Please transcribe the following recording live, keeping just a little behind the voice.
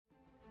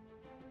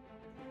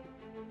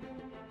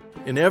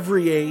In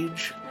every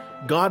age,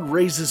 God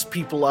raises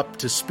people up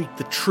to speak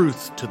the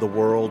truth to the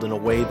world in a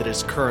way that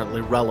is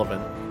currently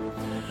relevant.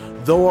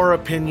 Though our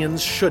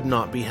opinions should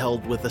not be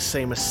held with the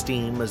same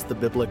esteem as the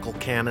biblical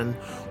canon,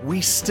 we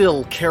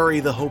still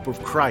carry the hope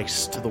of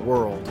Christ to the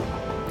world.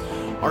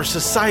 Our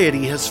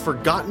society has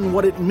forgotten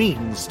what it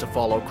means to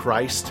follow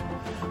Christ.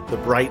 The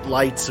bright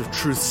lights of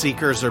truth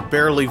seekers are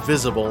barely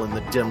visible in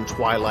the dim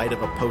twilight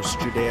of a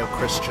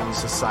post-Judeo-Christian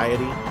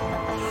society.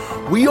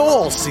 We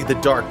all see the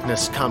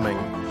darkness coming.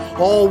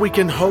 All we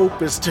can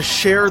hope is to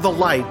share the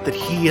light that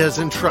He has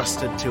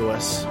entrusted to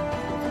us.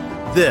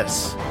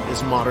 This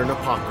is Modern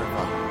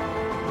Apocrypha.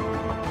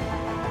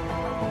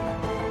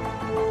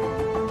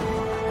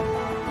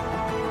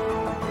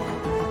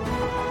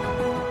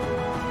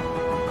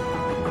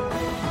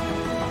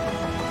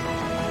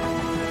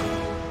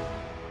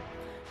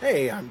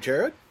 Hey, I'm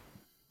Jared.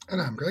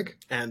 And I'm Greg.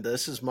 And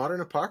this is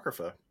Modern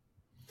Apocrypha.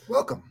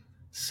 Welcome.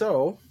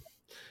 So,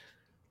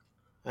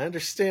 I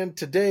understand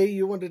today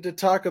you wanted to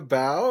talk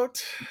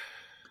about...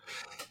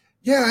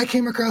 Yeah, I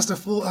came across a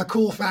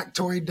cool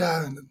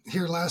factoid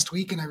here last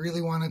week, and I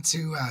really wanted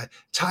to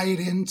tie it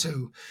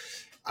into,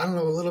 a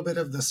little bit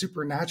of the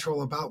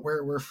supernatural about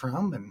where we're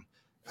from and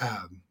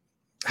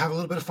have a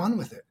little bit of fun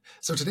with it.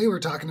 So today we're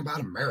talking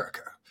about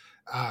America.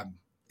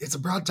 It's a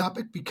broad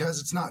topic because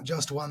it's not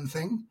just one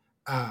thing.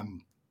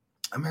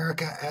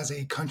 America as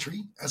a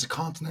country, as a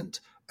continent,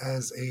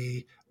 as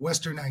a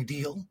Western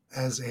ideal,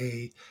 as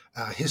a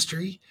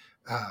history,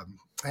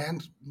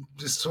 and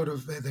just sort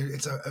of,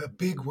 it's a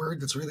big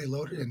word that's really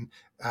loaded and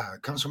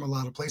comes from a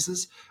lot of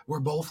places. We're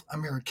both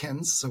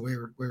Americans, so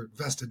we're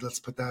vested. Let's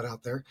put that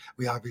out there.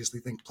 We obviously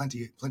think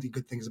plenty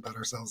good things about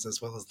ourselves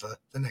as well as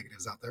the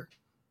negatives out there.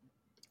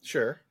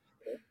 Sure.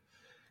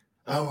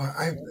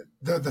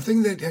 The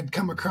thing that had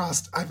come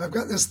across, I've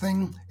got this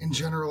thing in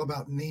general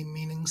about name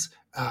meanings.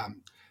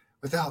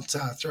 Without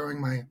throwing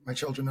my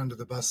children under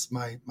the bus,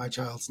 my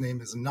child's name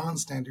is a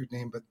non-standard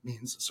name, but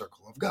means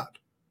Circle of God.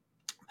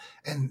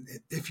 And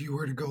if you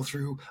were to go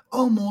through,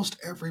 almost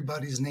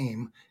everybody's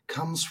name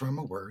comes from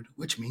a word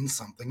which means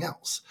something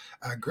else.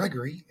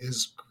 Gregory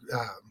is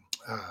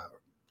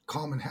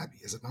calm and happy,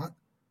 is it not?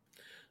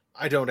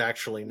 I don't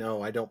actually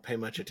know. I don't pay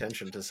much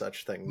attention to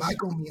such things.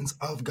 Michael means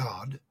of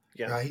God,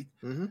 yeah. Right?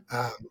 Mm-hmm.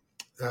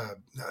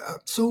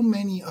 So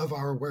many of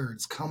our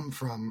words come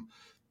from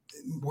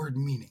word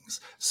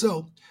meanings.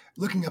 So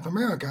looking up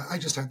America, I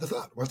just had the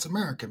thought, what's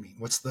America mean?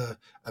 What's the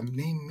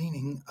name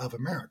meaning of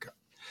America?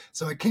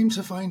 So I came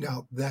to find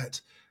out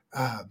that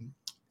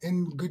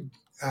in good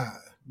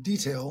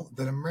detail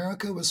that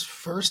America was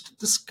first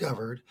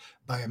discovered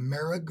by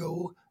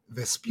Amerigo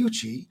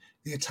Vespucci,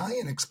 the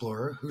Italian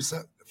explorer who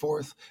set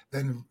forth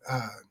the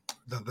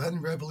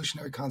then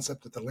revolutionary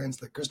concept that the lands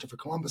that Christopher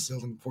Columbus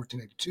sailed in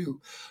 1492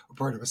 were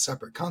part of a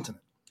separate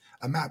continent.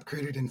 A map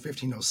created in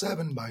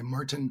 1507 by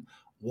Martin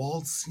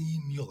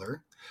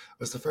Waldseemüller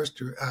was the first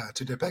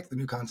to depict the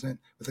new continent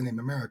with the name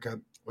America,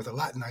 with a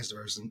Latinized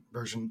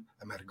version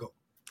Amerigo.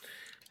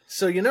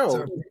 So,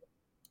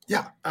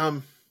 yeah.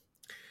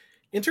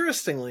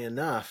 Interestingly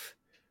enough,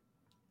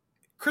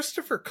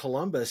 Christopher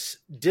Columbus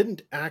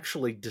didn't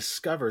actually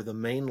discover the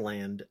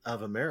mainland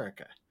of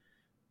America.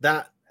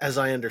 That, as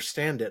I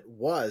understand it,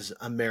 was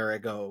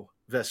Amerigo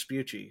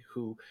Vespucci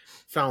who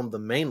found the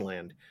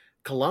mainland.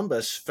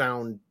 Columbus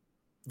found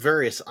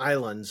various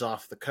islands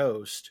off the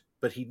coast,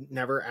 but he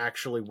never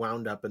actually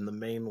wound up in the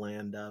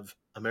mainland of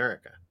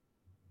America.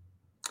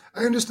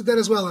 I understood that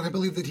as well, and I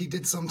believe that he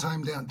did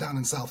sometime down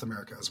in South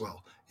America as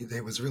well.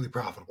 It was really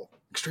profitable,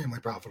 extremely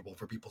profitable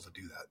for people to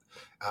do that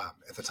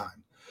at the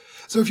time.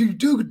 So if you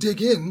do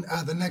dig in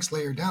the next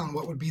layer down,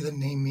 what would be the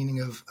name meaning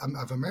of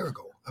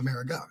America?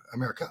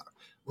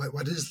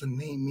 What is the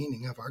name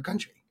meaning of our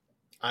country?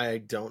 I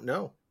don't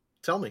know.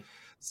 Tell me.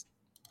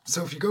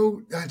 So if you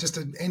go just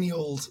to any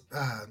old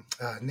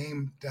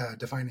name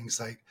defining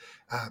site,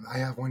 I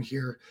have one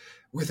here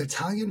with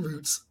Italian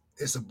roots.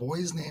 It's a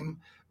boy's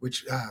name,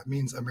 which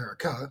means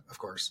America, of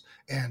course,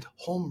 and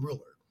home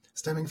ruler.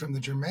 Stemming from the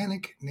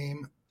Germanic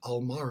name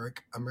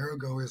Almaric,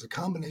 Amerigo is a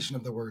combination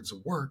of the words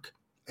work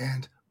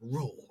and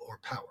rule or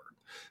power.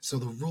 So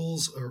the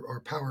rules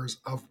or powers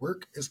of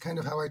work is kind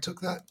of how I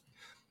took that.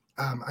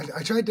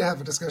 I tried to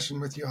have a discussion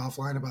with you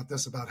offline about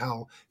this, about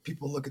how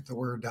people look at the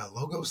word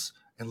logos,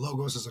 and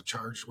logos is a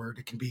charged word.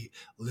 It can be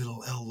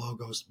little L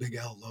logos, big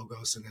L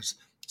logos, and there's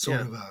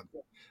sort of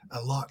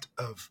a lot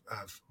of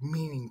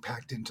meaning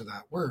packed into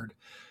that word.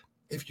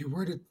 If you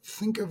were to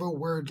think of a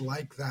word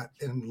like that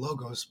in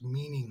logos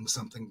meaning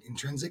something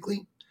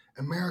intrinsically,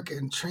 America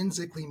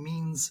intrinsically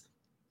means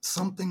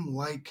something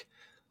like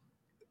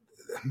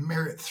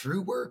merit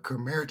through work or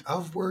merit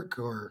of work,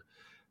 or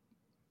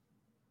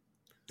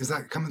is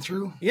that coming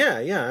through? Yeah,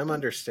 I'm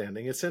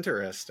understanding. It's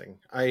interesting.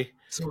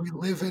 So we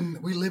live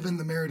in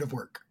the merit of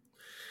work.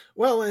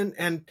 Well,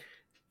 and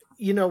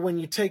when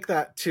you take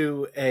that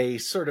to a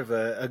sort of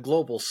a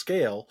global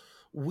scale,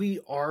 we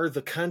are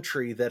the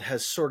country that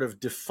has sort of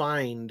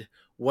defined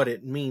what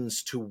it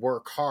means to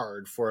work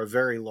hard for a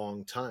very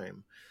long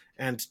time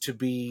and to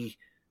be,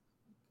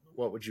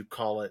 what would you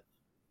call it,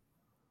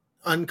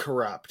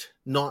 uncorrupt,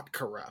 not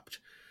corrupt.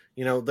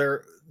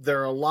 There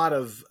are a lot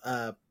of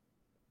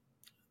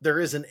there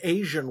is an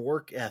Asian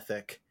work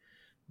ethic,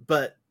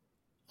 but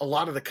a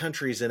lot of the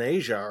countries in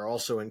Asia are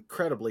also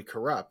incredibly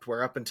corrupt,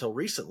 where up until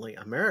recently,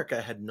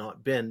 America had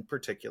not been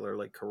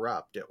particularly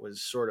corrupt. It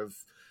was sort of,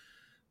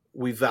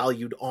 we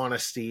valued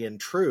honesty and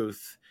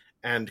truth,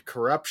 and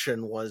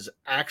corruption was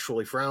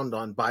actually frowned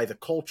on by the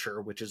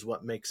culture, which is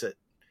what makes it.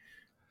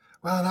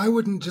 Well, and I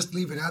wouldn't just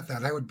leave it at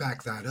that. I would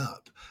back that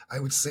up. I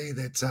would say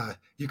that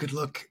you could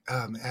look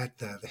at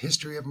the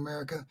history of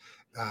America.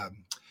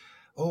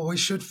 We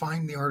should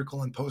find the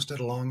article and post it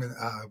along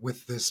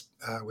with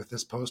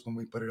this post when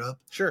we put it up.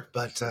 Sure.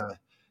 But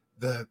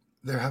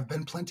there have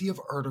been plenty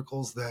of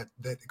articles that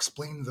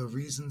explain the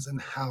reasons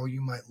and how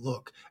you might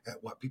look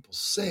at what people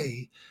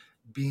say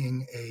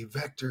being a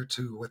vector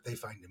to what they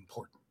find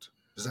important.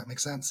 Does that make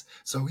sense?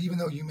 So even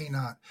though you may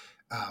not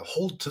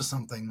hold to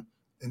something,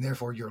 and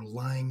therefore you're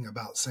lying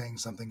about saying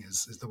something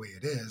is the way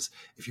it is,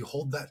 if you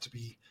hold that to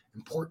be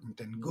important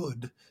and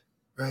good,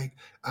 right?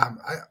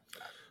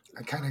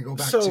 I kind of go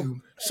back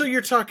to... So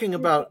you're talking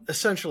about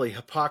essentially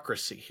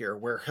hypocrisy here,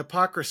 where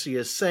hypocrisy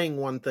is saying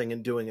one thing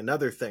and doing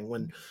another thing,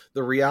 when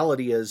the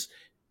reality is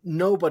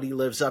nobody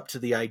lives up to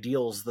the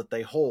ideals that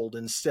they hold.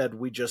 Instead,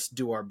 we just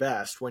do our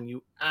best. When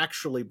you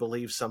actually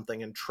believe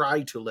something and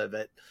try to live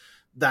it,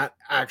 that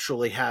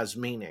actually has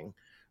meaning.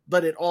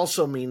 But it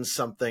also means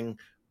something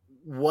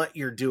what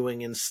you're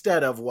doing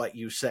instead of what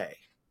you say.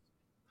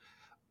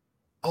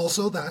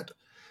 Also that,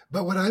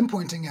 but what I'm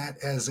pointing at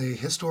as a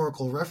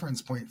historical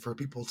reference point for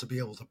people to be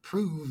able to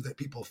prove that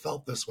people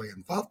felt this way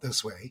and thought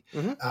this way,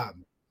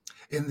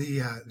 in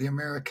the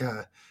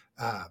America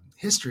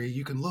history,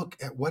 you can look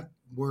at what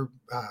were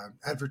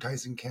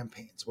advertising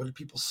campaigns. What did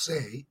people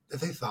say that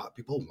they thought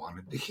people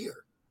wanted to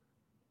hear?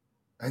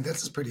 And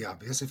this is pretty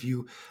obvious. If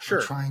you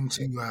are trying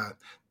to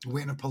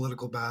win a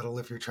political battle,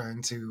 if you're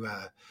trying to,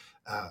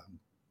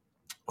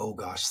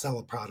 sell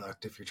a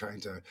product, if you're trying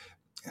to...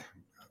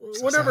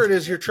 whatever it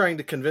is you're trying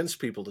to convince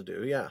people to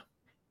do, yeah.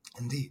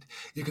 Indeed.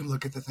 You can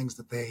look at the things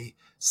that they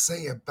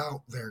say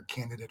about their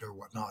candidate or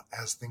whatnot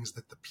as things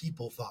that the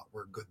people thought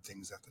were good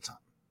things at the time.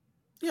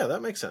 Yeah,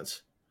 that makes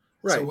sense.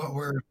 Right. So what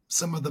were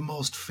some of the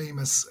most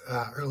famous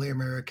early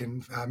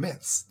American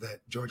myths? That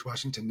George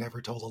Washington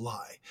never told a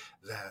lie,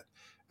 that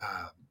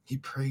he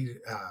prayed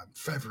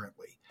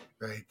fervently,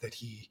 right? That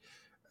he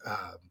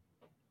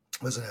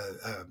was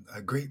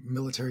a great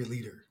military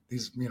leader.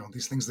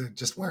 These things that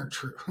just weren't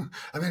true.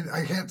 I mean,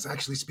 I can't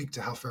actually speak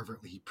to how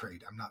fervently he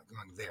prayed. I'm not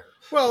going there.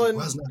 Well, he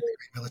was not a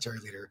great military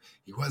leader.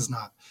 He was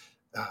not,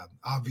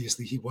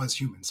 obviously he was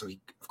human. So he,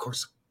 of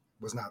course,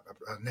 was not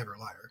never a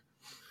liar.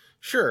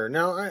 Sure.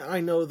 Now, I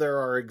know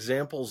there are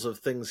examples of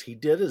things he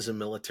did as a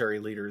military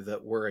leader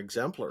that were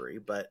exemplary,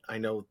 but I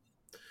know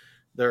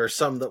there are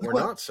some that were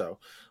not so.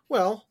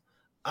 Well,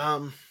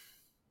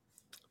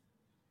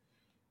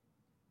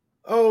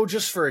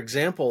 just for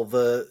example,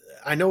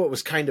 I know it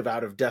was kind of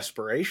out of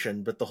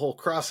desperation, but the whole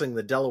crossing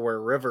the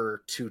Delaware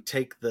River to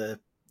take the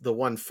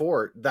one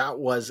fort, that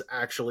was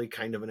actually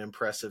kind of an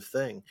impressive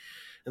thing.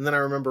 And then I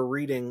remember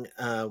reading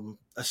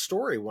a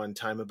story one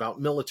time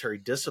about military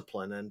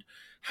discipline and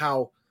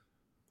how,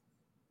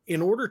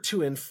 in order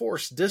to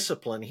enforce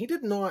discipline, he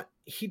did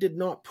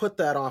not put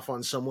that off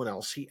on someone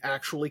else. He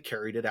actually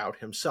carried it out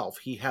himself.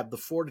 He had the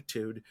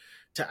fortitude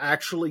to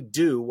actually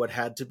do what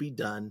had to be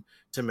done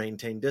to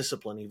maintain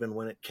discipline, even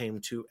when it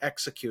came to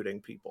executing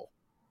people.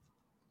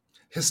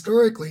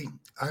 Historically,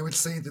 I would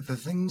say that the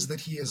things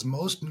that he is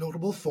most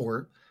notable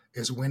for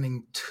is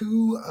winning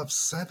 2 of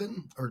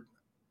 7, or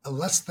a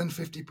less than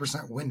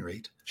 50% win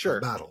rate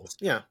of battles.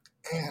 Yeah.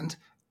 And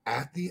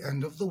at the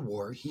end of the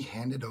war, he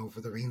handed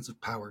over the reins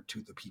of power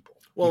to the people.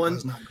 Well, he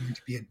was not going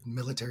to be a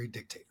military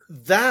dictator.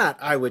 That,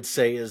 I would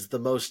say, is the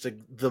most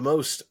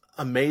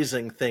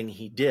amazing thing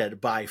he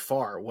did by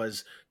far,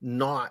 was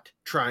not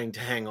trying to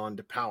hang on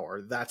to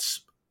power.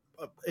 That's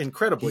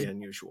incredibly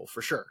unusual,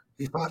 for sure.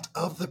 He fought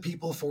of the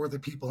people, for the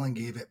people, and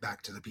gave it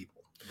back to the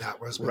people.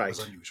 That was what was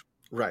unusual.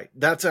 Right.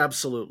 That's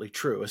absolutely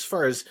true. As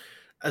far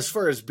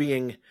as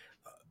being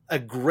a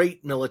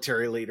great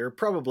military leader,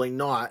 probably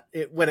not.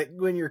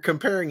 When you're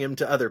comparing him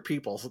to other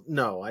people,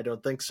 no, I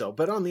don't think so.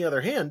 But on the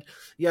other hand,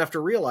 you have to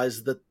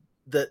realize that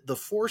the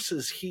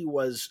forces he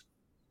was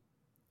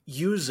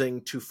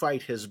using to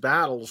fight his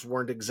battles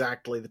weren't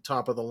exactly the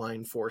top of the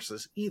line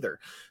forces either.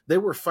 They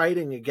were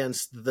fighting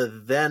against the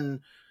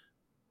then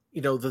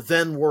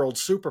world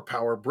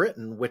superpower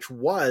Britain, which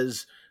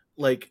was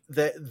like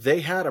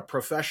they had a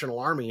professional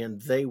army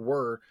and they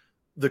were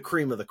the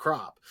cream of the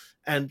crop.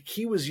 And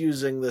he was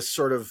using this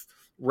sort of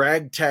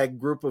ragtag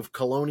group of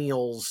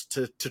colonials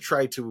to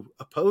try to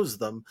oppose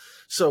them.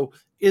 So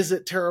is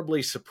it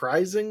terribly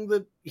surprising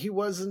that he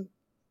wasn't,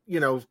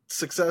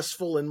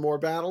 successful in more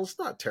battles?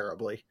 Not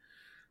terribly.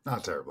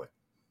 Not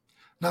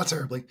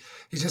terribly.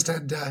 He just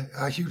had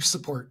a huge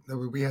support.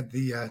 We had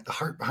the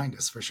heart behind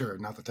us, for sure,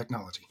 not the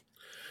technology.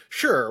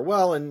 Sure.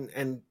 Well,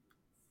 and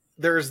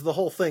there's the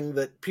whole thing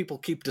that people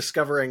keep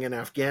discovering in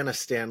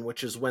Afghanistan,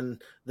 which is when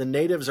the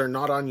natives are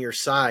not on your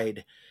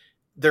side,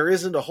 there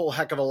isn't a whole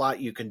heck of a lot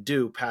you can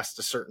do past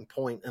a certain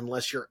point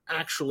unless you're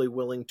actually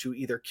willing to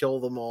either kill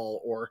them all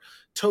or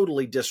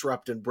totally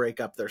disrupt and break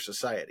up their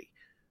society.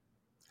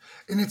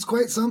 And it's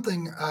quite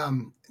something,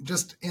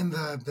 just in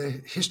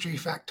the history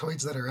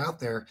factoids that are out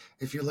there.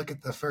 If you look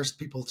at the first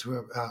people to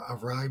have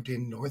arrived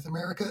in North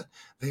America,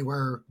 they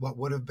were what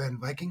would have been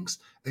Vikings.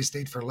 They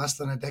stayed for less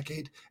than a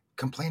decade,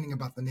 complaining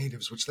about the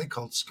natives, which they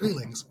called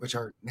Skrulings, which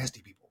are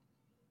nasty people.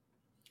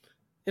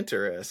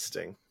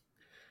 Interesting.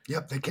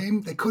 Yep, they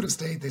came, they could have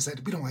stayed. They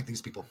said, we don't like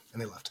these people,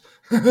 and they left.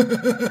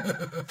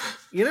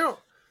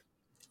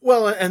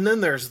 Well, and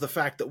then there's the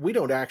fact that we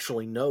don't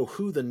actually know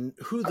who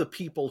the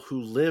people who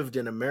lived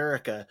in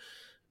America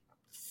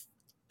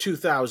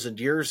 2,000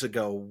 years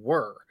ago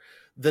were.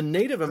 The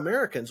Native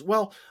Americans,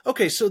 well,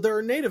 okay, so there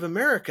are Native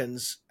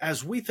Americans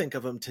as we think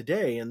of them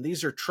today, and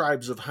these are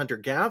tribes of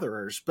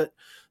hunter-gatherers, but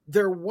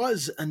there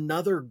was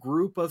another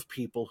group of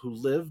people who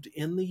lived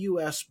in the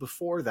U.S.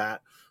 before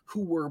that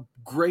who were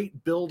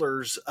great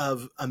builders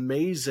of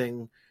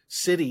amazing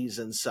cities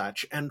and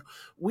such. And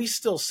we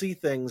still see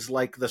things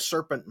like the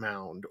Serpent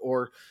Mound,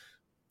 or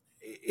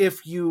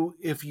if you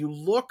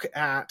look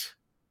at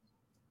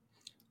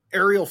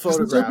aerial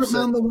photographs. Is the Serpent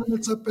Mound the one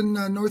that's up in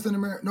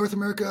North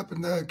America, up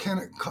in the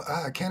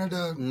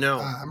Canada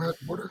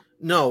American border?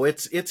 No,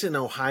 it's in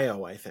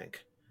Ohio, I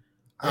think.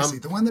 I see.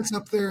 The one that's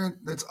up there,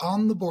 that's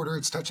on the border,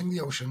 it's touching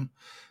the ocean,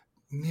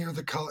 near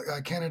the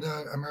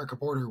Canada-America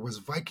border, was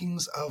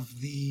Vikings of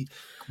the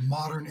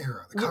modern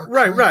era.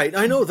 Right.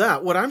 I know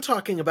that. What I'm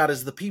talking about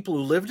is the people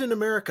who lived in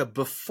America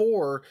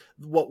before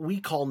what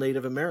we call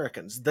Native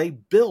Americans. They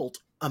built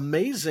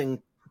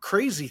amazing,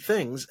 crazy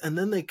things, and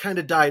then they kind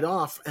of died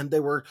off, and they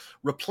were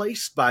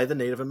replaced by the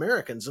Native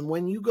Americans. And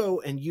when you go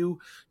and you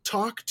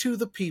talk to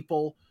the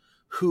people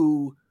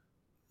who...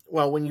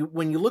 Well, when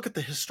you look at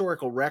the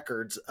historical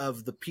records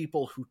of the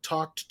people who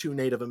talked to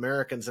Native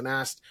Americans and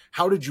asked,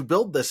 how did you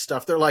build this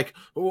stuff? They're like,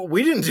 well,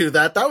 we didn't do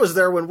that. That was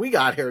there when we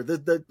got here.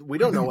 We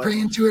don't know. We've been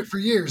praying to it for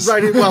years.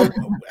 Right. Well,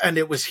 and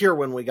it was here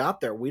when we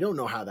got there. We don't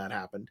know how that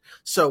happened.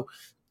 So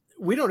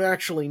we don't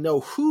actually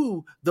know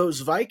who those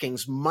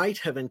Vikings might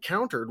have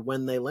encountered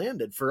when they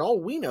landed. For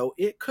all we know,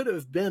 it could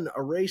have been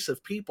a race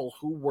of people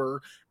who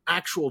were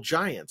actual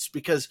giants,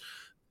 because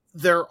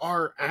there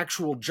are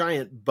actual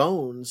giant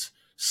bones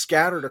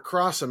scattered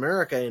across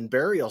America in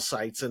burial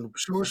sites. And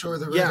sure,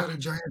 the red-headed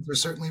giants are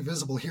certainly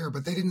visible here,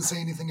 but they didn't say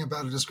anything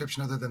about a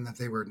description other than that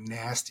they were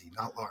nasty,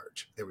 not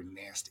large. They were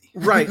nasty.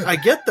 Right, I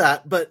get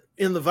that, but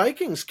in the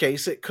Vikings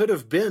case, it could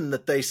have been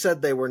that they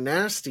said they were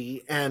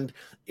nasty, and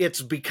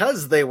it's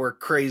because they were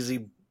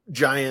crazy,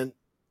 giant...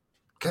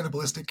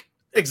 Cannibalistic.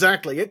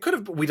 Exactly, it could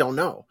have... We don't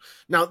know.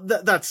 Now,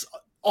 that's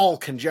all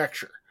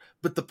conjecture,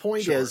 but the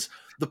point is...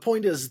 The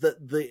point is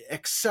that the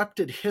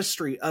accepted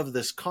history of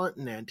this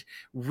continent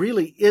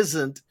really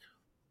isn't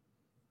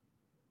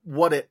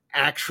what it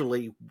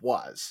actually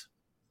was,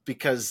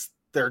 because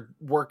they're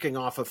working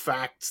off of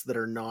facts that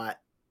are not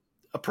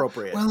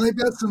appropriate. Well, they've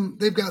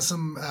got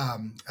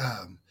some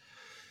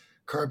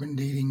carbon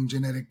dating,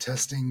 genetic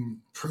testing,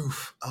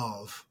 proof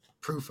of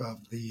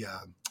the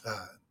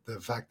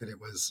fact that it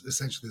was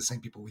essentially the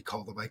same people we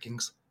call the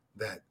Vikings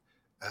that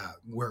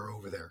were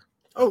over there.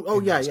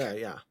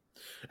 Yeah.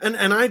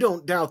 And I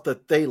don't doubt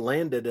that they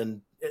landed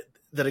and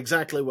that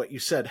exactly what you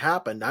said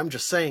happened. I'm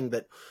just saying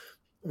that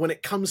when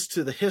it comes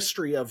to the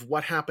history of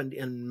what happened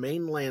in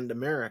mainland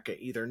America,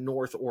 either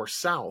north or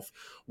south,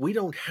 we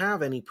don't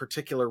have any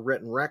particular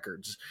written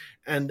records.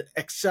 And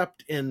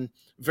except in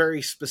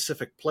very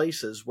specific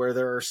places where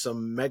there are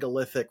some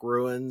megalithic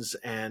ruins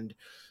and,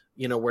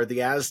 where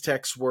the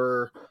Aztecs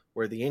were,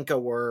 where the Inca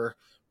were,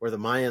 where the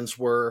Mayans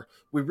were,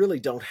 we really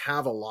don't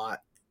have a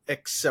lot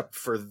except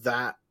for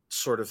that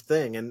sort of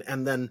thing.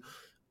 And then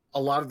a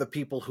lot of the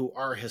people who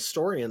are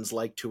historians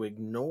like to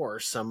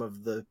ignore some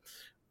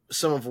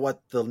of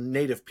what the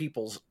native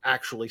peoples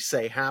actually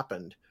say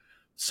happened.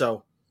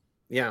 So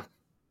yeah,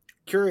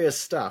 curious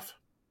stuff.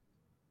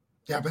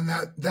 Yeah, but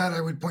that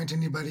I would point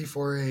anybody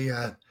for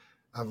a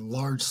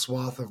large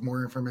swath of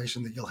more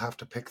information that you'll have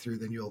to pick through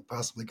than you'll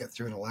possibly get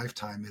through in a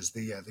lifetime is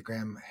the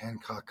Graham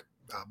Hancock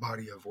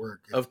body of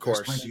work. Of course.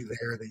 There's plenty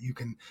there that you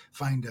can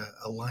find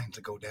a line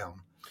to go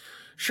down.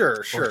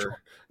 Sure.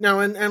 Now,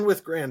 and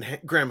with Graham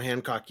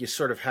Hancock, you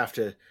sort of have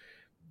to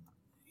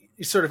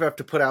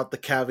put out the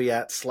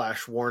caveat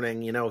 /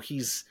 warning.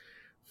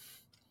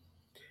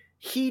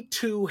 He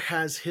too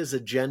has his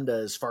agenda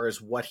as far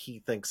as what he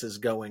thinks is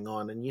going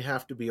on, and you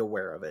have to be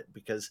aware of it,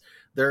 because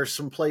there are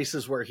some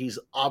places where he's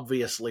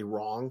obviously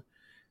wrong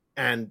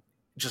and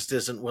just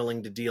isn't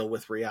willing to deal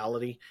with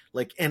reality,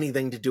 like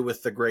anything to do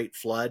with the Great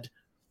Flood.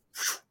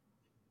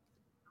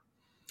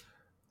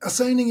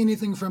 Assigning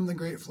anything from the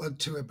Great Flood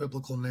to a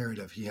biblical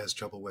narrative he has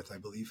trouble with, I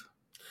believe.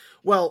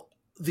 Well,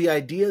 the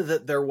idea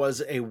that there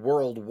was a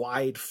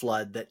worldwide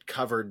flood that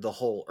covered the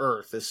whole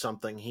earth is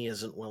something he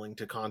isn't willing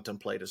to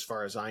contemplate as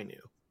far as I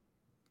knew.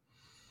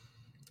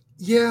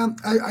 Yeah,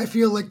 I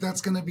feel like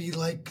that's going to be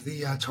like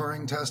the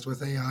Turing test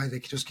with AI. They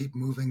just keep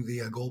moving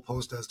the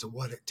goalpost as to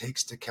what it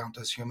takes to count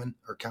as human,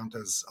 or count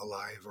as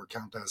alive, or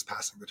count as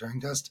passing the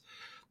Turing test.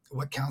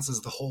 What counts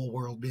as the whole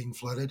world being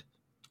flooded?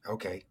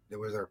 Okay, there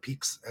were there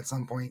peaks at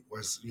some point.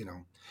 Was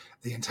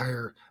the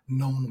entire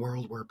known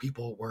world where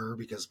people were,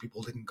 because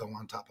people didn't go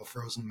on top of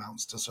frozen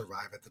mountains to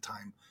survive at the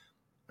time,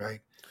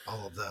 right?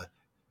 All of the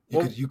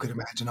Well, you could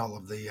imagine all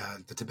of the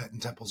Tibetan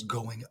temples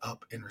going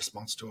up in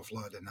response to a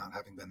flood and not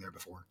having been there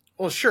before.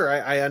 well, sure,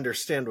 I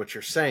understand what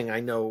you're saying. I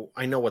know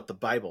what the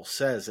Bible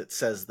says. It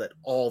says that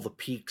all the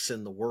peaks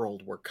in the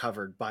world were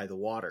covered by the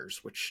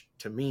waters, which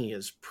to me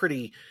is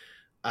pretty.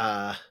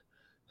 Uh,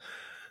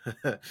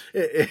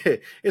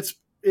 it's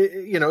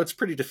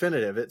pretty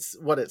definitive. It's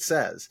what it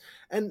says,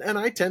 and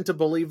I tend to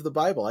believe the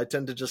Bible. I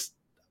tend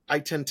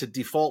to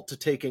default to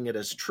taking it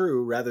as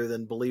true rather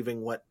than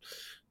believing what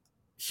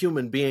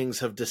human beings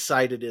have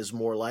decided is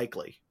more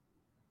likely.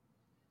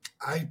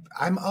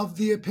 I'm of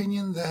the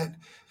opinion that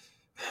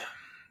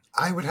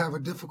I would have a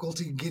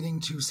difficulty getting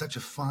to such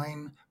a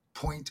fine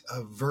point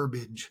of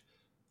verbiage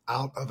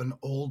out of an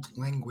old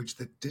language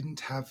that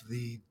didn't have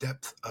the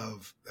depth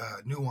of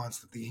nuance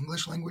that the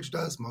English language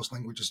does. Most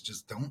languages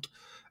just don't.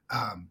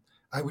 Um,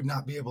 I would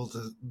not be able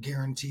to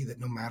guarantee that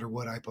no matter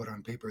what I put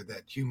on paper,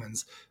 that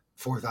humans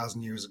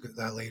 4,000 years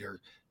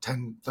later,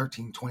 10,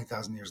 13,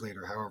 20,000 years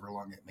later, however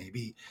long it may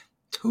be,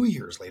 2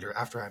 years later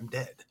after I'm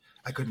dead,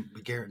 I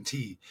couldn't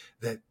guarantee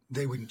that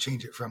they wouldn't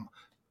change it from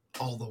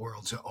all the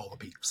world to all the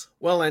peeps.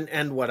 Well,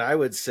 and what I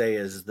would say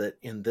is that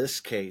in this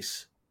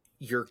case,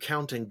 you're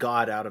counting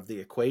God out of the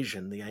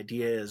equation.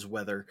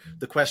 The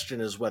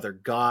question is whether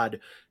God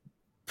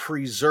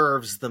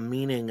preserves the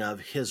meaning of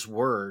his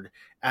word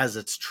as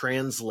it's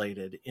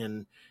translated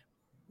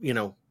you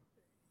know,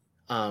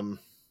 um,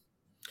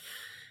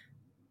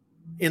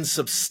 in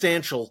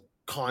substantial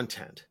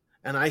content.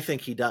 And I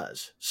think he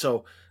does.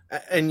 So,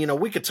 and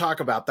we could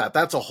talk about that.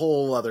 That's a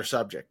whole other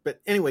subject.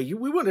 But anyway,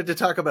 we wanted to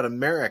talk about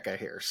America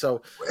here.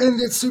 So, And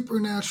it's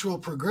supernatural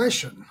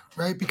progression,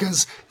 right?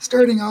 Because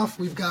starting off,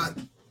 we've got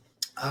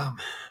um,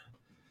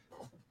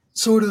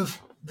 sort of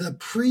the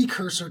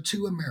precursor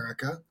to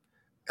America,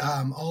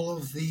 all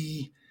of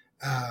the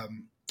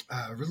um,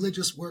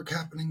 religious work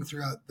happening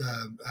throughout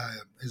the,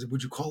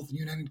 would you call it the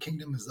United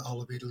Kingdom? Is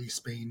all of Italy,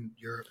 Spain,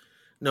 Europe?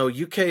 no,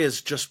 UK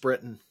is just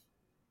Britain.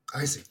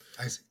 I see.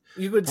 I see.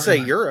 You could say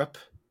Pardon my, Europe.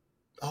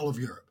 all of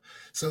Europe.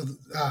 So,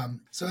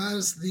 so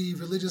as the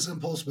religious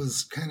impulse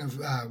was kind of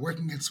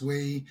working its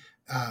way,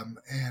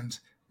 and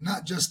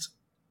not just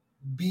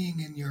being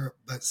in Europe,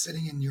 but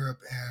sitting in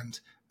Europe and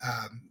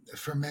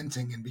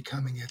fermenting and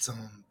becoming its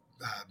own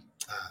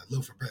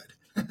loaf of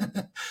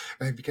bread,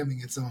 right?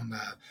 Becoming its own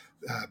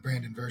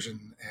brand and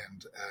version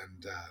and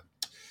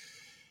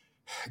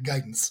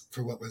guidance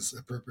for what was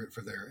appropriate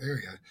for their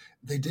area.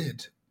 They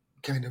did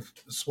kind of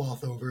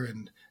swath over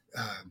and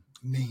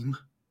name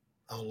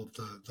all of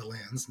the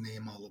lands,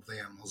 name all of the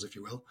animals, if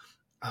you will.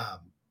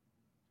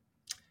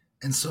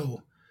 And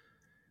so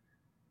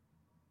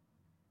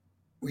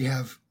we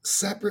have,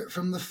 separate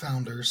from the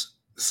founders,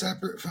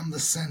 separate from the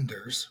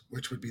senders,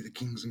 which would be the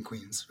kings and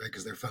queens, right?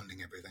 Because they're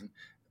funding everything.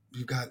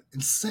 You've got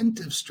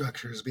incentive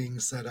structures being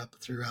set up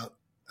throughout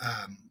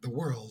the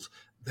world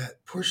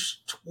that push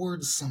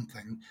towards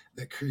something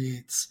that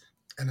creates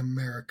an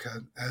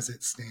America as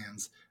it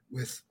stands,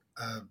 with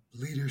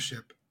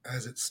leadership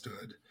as it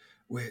stood,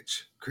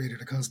 which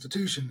created a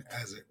constitution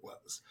as it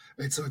was,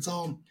 right? So it's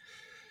all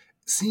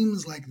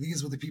seems like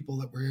these were the people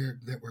that were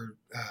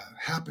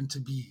happened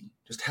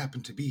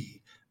to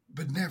be,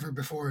 but never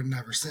before and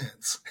never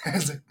since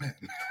has it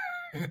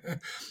been.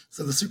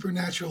 So the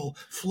supernatural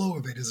flow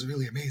of it is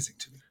really amazing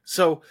to me.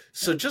 So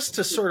just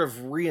to sort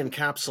of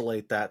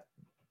re-encapsulate that,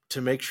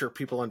 to make sure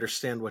people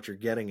understand what you're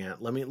getting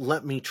at,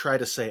 let me try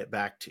to say it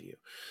back to you.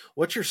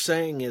 What you're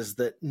saying is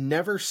that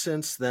never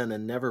since then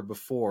and never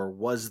before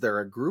was there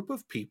a group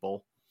of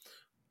people,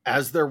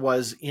 as there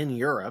was in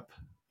Europe,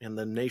 in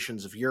the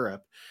nations of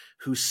Europe,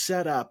 who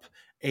set up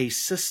a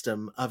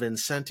system of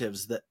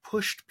incentives that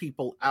pushed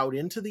people out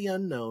into the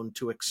unknown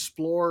to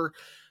explore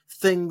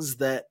things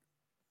that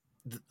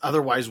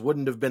otherwise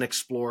wouldn't have been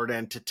explored,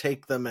 and to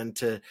take them and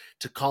to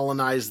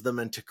colonize them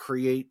and to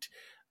create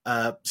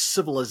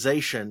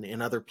civilization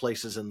in other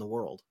places in the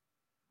world.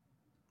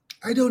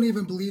 I don't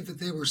even believe that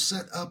they were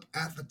set up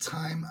at the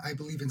time. I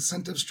believe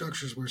incentive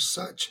structures were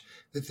such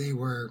that they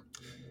were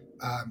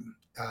um,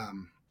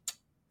 um,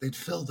 they'd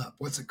filled up.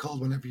 What's it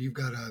called whenever you've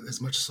got as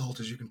much salt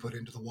as you can put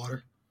into the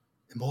water?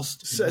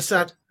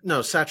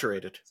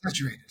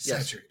 Saturated. Yes.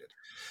 Saturated.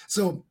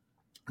 So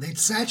they'd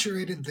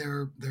saturated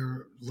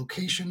their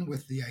location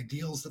with the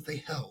ideals that they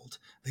held.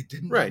 They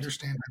didn't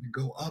understand how to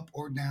go up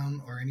or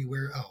down or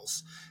anywhere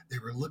else. They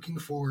were looking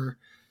for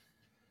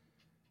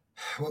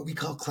what we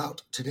call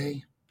clout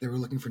today. They were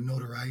looking for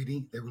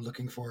notoriety. They were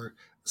looking for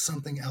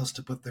something else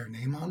to put their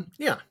name on.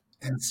 Yeah.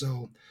 And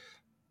so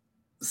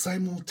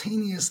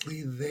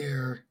simultaneously,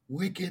 their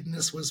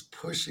wickedness was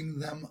pushing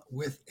them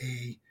with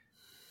a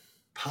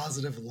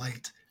positive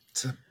light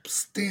to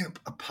stamp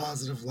a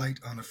positive light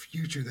on a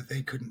future that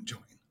they couldn't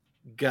join.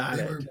 Got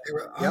They it.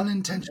 were Yep.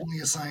 unintentionally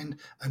assigned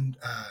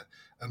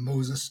a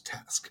Moses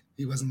task.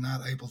 He was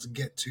not able to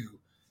get to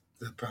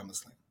the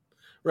promised land.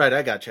 Right,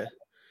 I gotcha.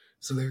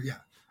 So they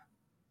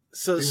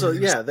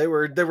yeah. They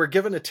were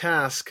given a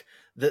task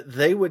that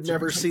they would So-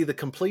 never see the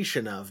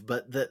completion of,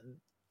 but that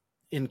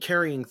in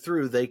carrying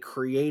through, they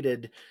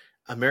created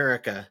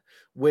America,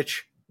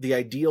 which the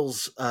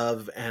ideals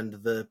of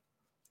and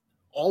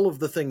all of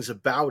the things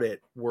about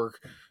it were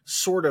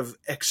sort of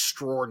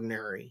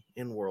extraordinary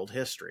in world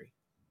history.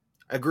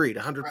 Agreed,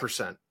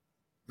 100%.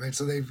 Right,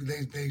 so they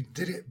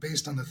did it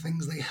based on the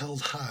things they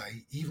held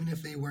high, even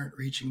if they weren't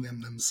reaching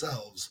them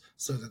themselves,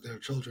 so that their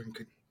children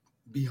could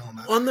be on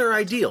that. On their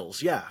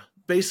ideals, yeah.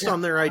 Based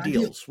on their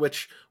ideals,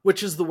 which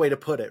is the way to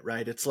put it,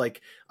 right? It's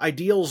like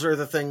ideals are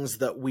the things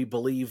that we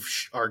believe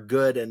are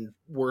good and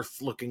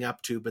worth looking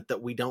up to, but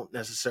that we don't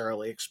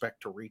necessarily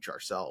expect to reach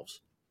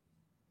ourselves.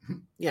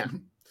 Yeah.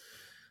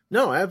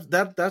 No,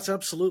 that's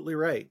absolutely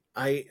right.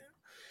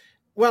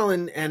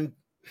 And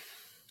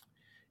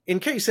in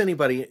case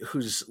anybody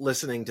who's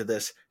listening to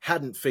this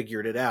hadn't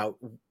figured it out,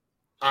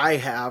 I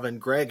have,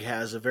 and Greg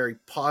has, a very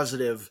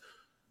positive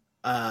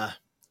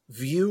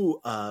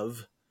view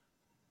of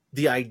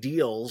the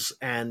ideals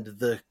and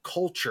the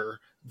culture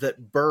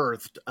that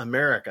birthed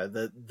America,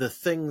 the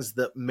things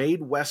that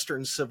made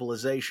Western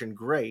civilization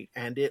great,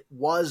 and it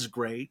was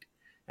great,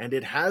 and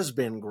it has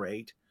been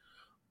great,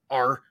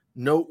 are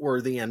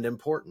noteworthy and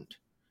important.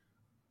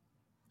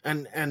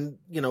 And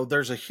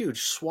there's a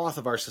huge swath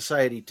of our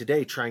society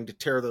today trying to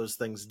tear those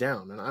things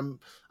down, and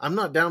I'm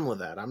not down with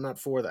that. I'm not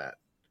for that.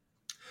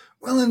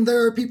 Well, and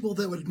there are people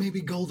that would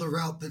maybe go the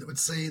route that would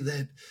say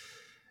that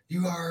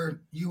you are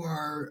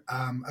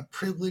a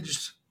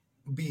privileged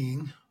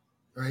being,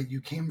 right?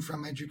 You came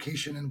from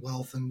education and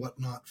wealth and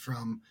whatnot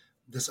from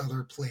this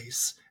other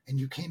place, and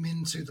you came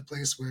into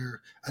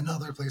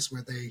another place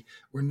where they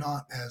were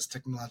not as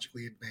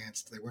technologically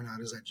advanced, they were not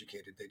as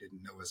educated, they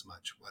didn't know as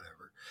much,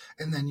 whatever.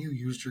 And then you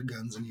used your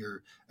guns and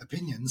your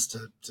opinions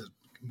to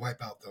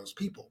wipe out those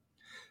people.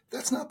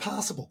 That's not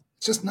possible.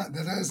 It's just not.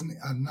 That is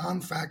a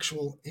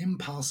non-factual,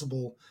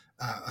 impossible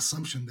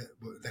assumption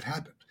that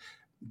happened.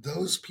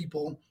 Those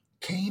people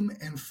came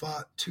and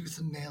fought tooth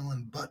and nail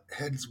and butt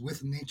heads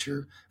with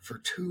nature for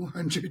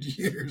 200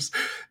 years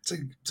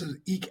to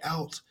eke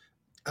out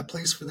a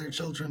place for their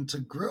children to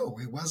grow.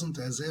 It wasn't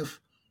as if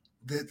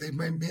they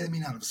may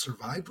not have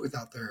survived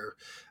without their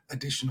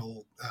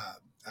additional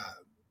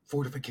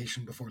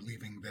fortification before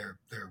leaving their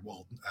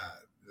walled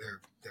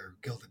their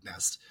gilded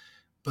nest,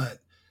 but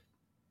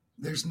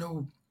there's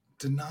no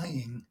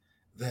denying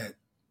that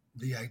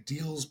the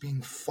ideals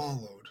being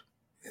followed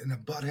in a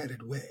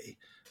butt-headed way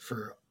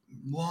for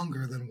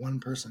longer than one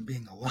person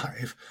being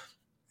alive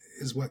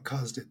is what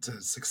caused it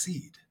to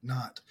succeed,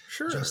 not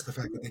just the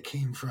fact that they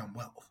came from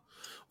wealth.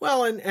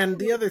 Well, and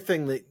the other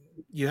thing that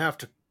you have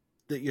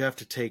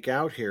to take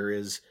out here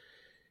is,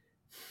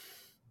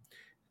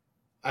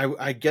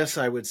 I guess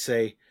I would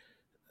say,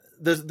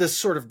 this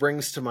sort of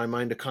brings to my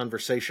mind a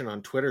conversation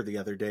on Twitter the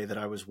other day that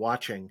I was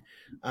watching.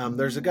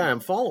 There's a guy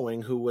I'm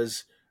following who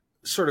was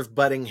sort of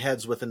butting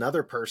heads with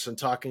another person,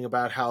 talking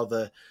about how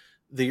the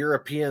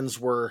Europeans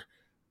were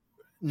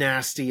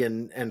nasty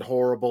and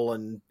horrible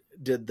and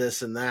did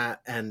this and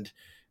that, and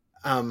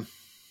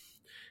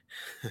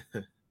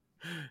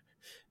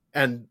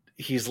and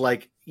he's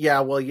like, yeah,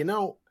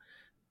 well,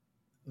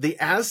 the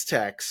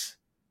Aztecs,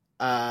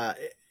 okay,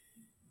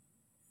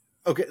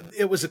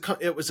 it was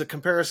a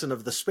comparison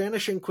of the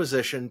Spanish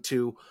Inquisition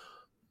to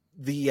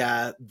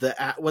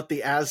what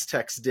the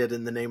Aztecs did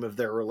in the name of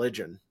their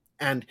religion.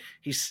 And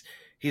he's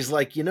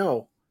like,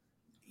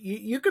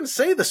 you can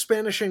say the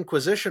Spanish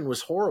Inquisition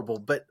was horrible,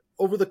 but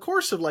over the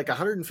course of like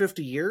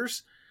 150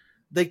 years,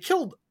 they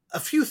killed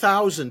a few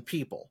thousand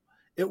people.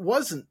 It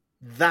wasn't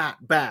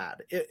that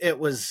bad. It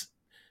was,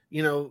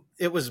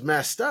 it was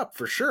messed up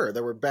for sure.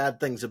 There were bad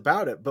things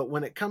about it, but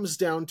when it comes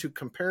down to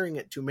comparing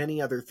it to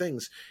many other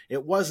things,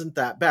 it wasn't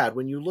that bad.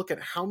 When you look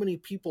at how many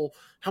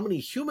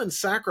human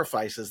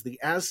sacrifices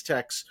the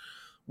Aztecs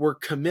were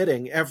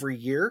committing every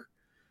year,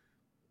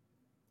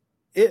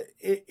 it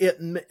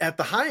at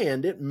the high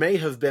end, it may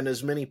have been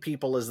as many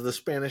people as the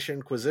Spanish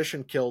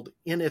Inquisition killed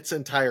in its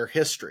entire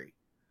history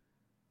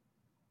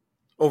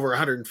over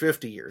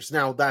 150 years.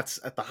 Now that's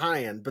at the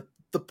high end, but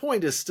the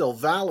point is still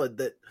valid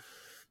that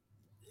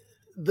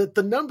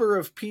the number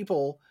of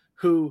people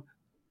who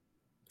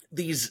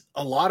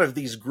a lot of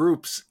these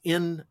groups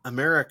in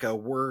America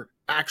were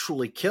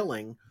actually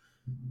killing,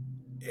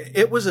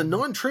 it was a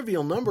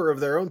non-trivial number of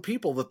their own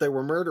people that they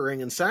were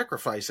murdering and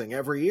sacrificing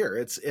every year.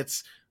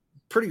 It's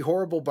pretty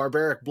horrible,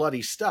 barbaric,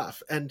 bloody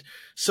stuff. And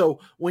so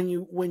when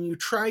you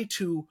try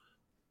to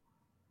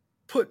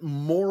put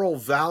moral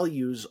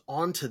values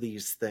onto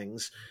these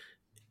things,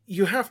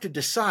 you have to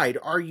decide,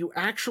 are you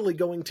actually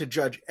going to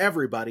judge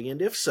everybody?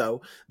 And if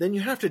so, then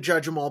you have to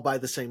judge them all by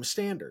the same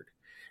standard.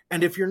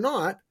 And if you're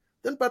not,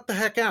 then butt the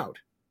heck out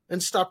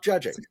and stop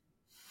judging.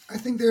 I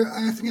think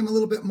I'm a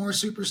little bit more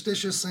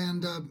superstitious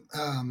and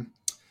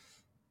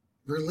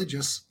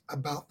religious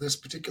about this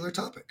particular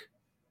topic.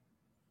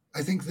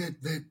 I think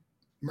that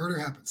murder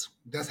happens,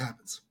 death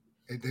happens.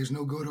 There's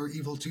no good or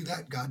evil to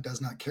that. God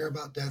does not care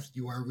about death.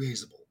 You are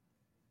raisable.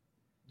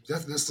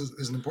 Death, this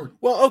isn't important.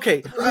 Well,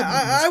 okay,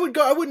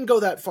 I wouldn't go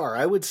that far.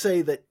 I would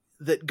say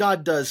that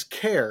God does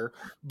care,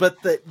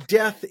 but that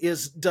death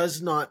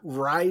does not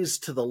rise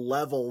to the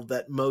level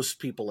that most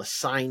people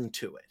assign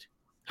to it.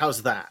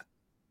 How's that?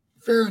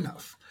 Fair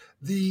enough.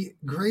 The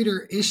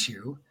greater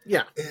issue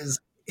Yeah. is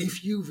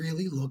if you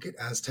really look at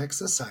Aztec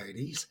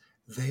societies,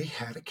 they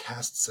had a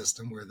caste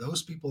system where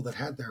those people that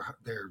had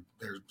their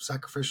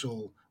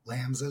sacrificial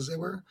lambs, as they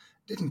were,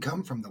 didn't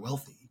come from the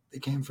wealthy. They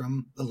came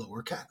from the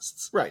lower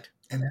castes. Right.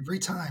 And every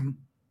time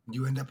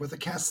you end up with a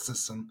caste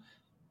system,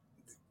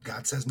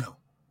 God says no,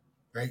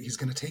 right? He's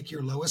going to take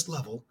your lowest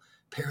level,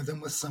 pair them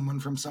with someone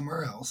from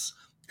somewhere else,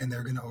 and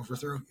they're going to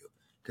overthrow you.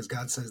 Because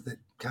God says that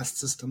caste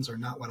systems are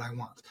not what I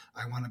want.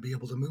 I want to be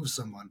able to move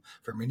someone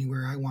from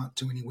anywhere I want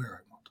to anywhere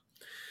I want.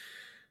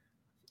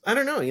 I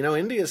don't know.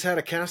 India's had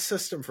a caste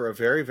system for a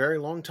very, very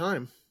long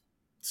time.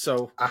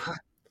 So,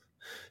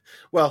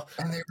 well,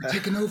 and they were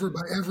taken over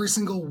by every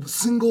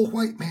single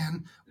white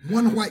man.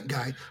 One white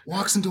guy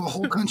walks into a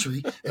whole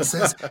country and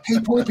says,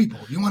 "Hey, poor people,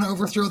 you want to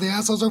overthrow the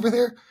assholes over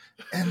there?"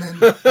 And then,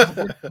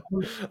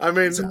 I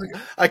mean,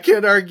 I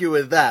can't argue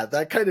with that.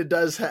 That kind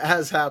of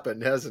has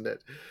happened, hasn't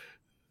it?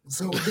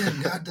 So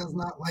again, God does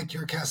not like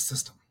your caste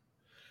system.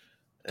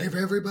 Give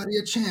everybody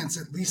a chance,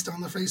 at least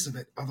on the face of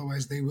it.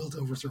 Otherwise, they will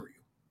overthrow you.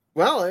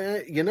 Well,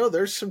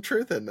 there's some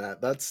truth in that.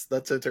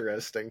 That's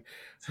interesting.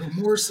 So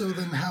more so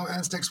than how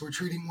Aztecs were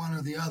treating one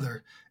or the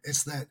other,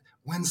 it's that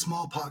when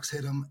smallpox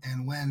hit them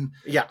and when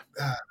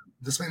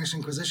the Spanish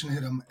Inquisition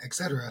hit them,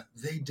 etc.,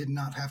 they did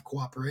not have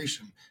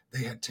cooperation.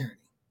 They had tyranny.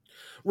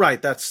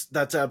 Right. That's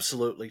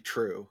absolutely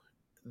true.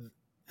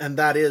 And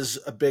that is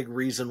a big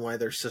reason why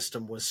their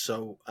system was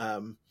so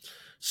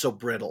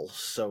brittle,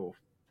 so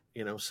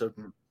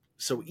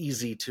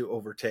easy to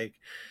overtake.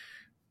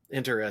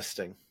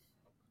 Interesting.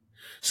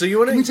 So you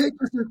want to... Can we take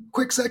just a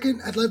quick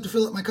second? I'd love to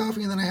fill up my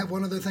coffee, and then I have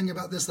one other thing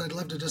about this that I'd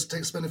love to just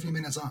spend a few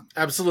minutes on.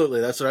 Absolutely.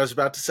 That's what I was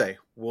about to say.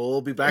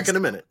 We'll be back in a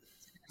minute.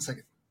 A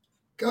second.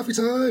 Coffee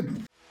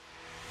time.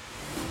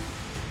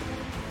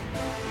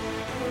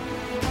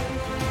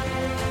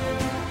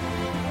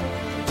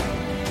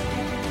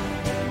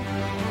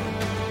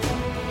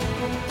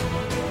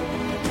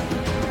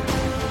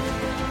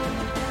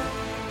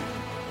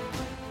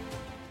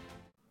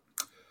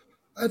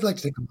 I'd like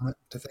to take a moment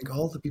to thank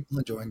all the people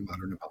enjoying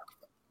Modern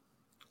Apocrypha.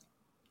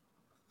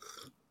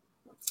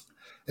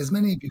 As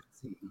many of you can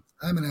see,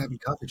 I'm an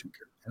avid coffee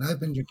drinker, and I've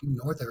been drinking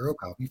North Arrow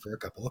coffee for a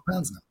couple of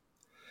pounds now.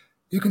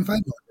 You can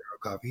find North Arrow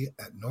coffee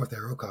at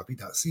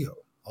northarrowcoffee.co,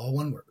 all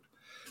one word,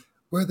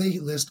 where they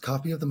list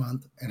coffee of the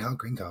month and how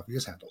green coffee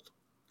is handled.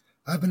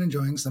 I've been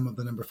enjoying some of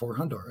the number 4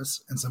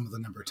 Honduras and some of the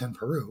number 10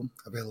 Peru,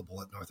 available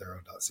at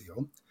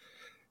northarrow.co.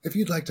 If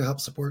you'd like to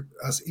help support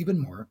us even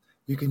more,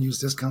 you can use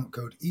discount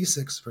code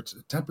E6 for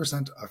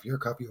 10% off your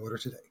coffee order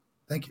today.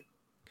 Thank you.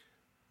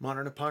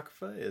 Modern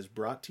Apocrypha is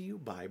brought to you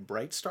by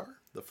Brightstar,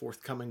 the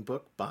forthcoming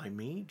book by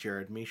me,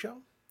 Jared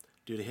Michaud,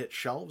 due to hit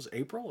shelves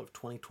April of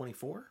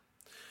 2024.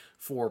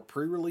 For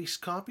pre-release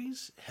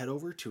copies, head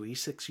over to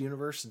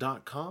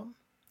e6universe.com.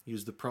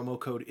 Use the promo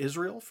code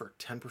Israel for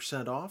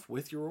 10% off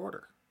with your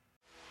order.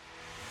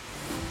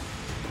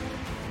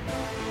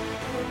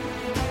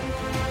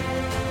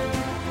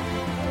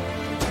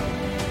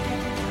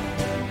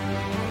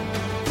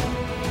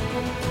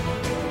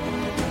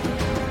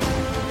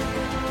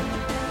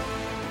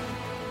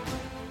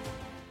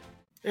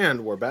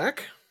 And we're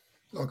back.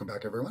 Welcome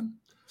back, everyone.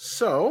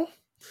 So,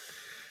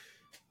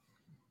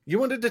 you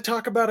wanted to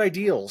talk about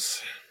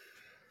ideals.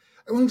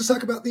 I wanted to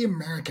talk about the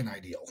American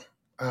ideal.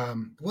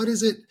 What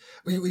is it?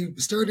 We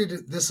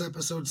started this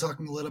episode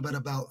talking a little bit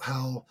about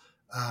how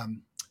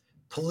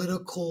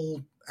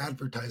political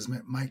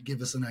advertisement might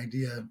give us an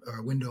idea or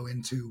a window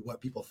into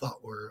what people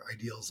thought were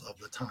ideals of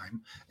the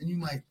time. And you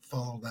might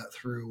follow that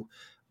through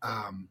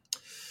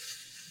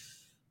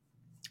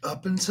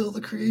up until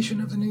the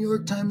creation of the New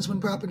York Times, when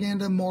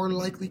propaganda more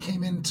likely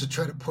came in to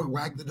try to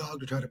wag the dog,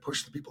 to try to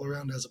push the people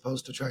around, as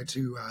opposed to try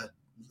to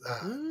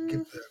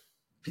give the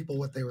people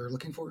what they were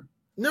looking for.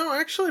 No,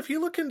 actually, if you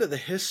look into the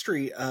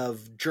history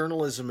of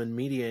journalism and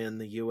media in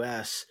the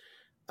U.S.,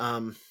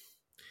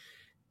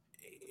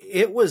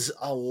 it was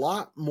a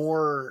lot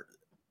more,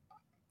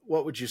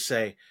 what would you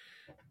say?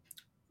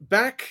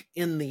 Back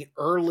in the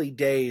early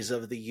days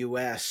of the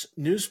U.S.,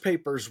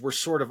 newspapers were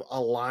sort of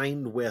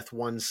aligned with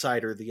one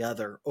side or the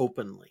other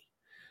openly,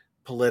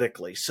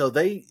 politically. So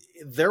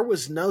there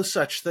was no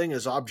such thing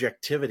as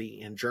objectivity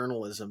in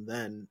journalism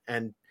then.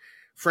 And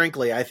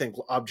frankly, I think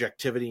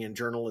objectivity in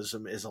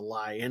journalism is a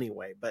lie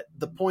anyway. But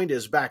the point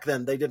is, back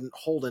then, they didn't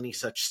hold any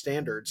such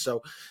standards.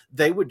 So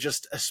they would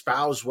just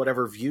espouse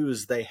whatever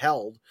views they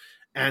held,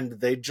 and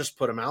they'd just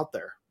put them out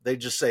there.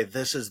 They'd just say,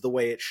 this is the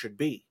way it should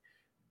be.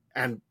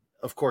 And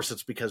of course,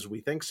 it's because we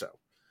think so.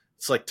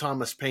 It's like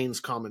Thomas Paine's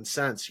Common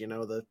Sense. You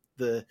know,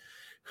 the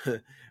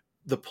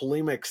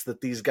polemics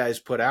that these guys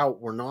put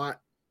out were not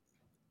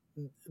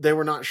they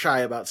were not shy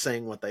about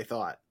saying what they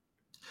thought.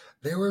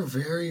 They were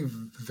very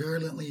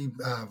virulently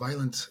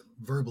violent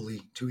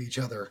verbally to each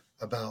other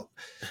about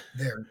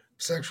their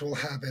sexual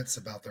habits,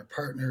 about their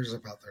partners,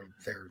 about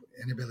their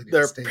inability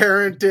Their to stay.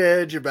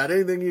 parentage, about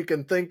anything you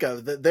can think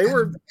of. That they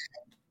were.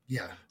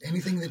 Yeah,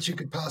 anything that you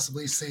could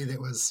possibly say that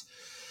was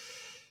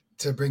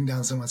to bring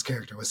down someone's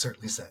character was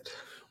certainly said.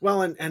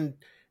 Well, and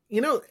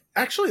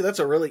actually, that's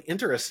a really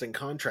interesting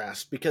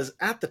contrast, because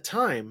at the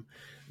time,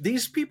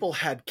 these people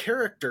had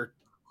character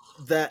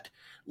that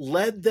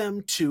led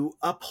them to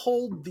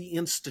uphold the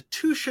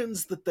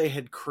institutions that they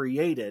had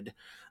created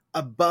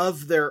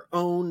above their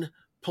own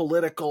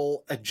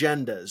political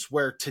agendas.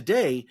 Where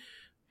today,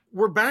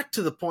 we're back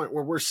to the point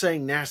where we're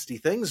saying nasty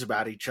things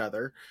about each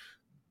other,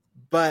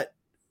 but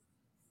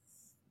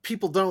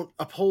people don't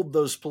uphold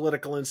those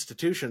political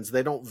institutions.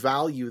 They don't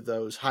value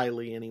those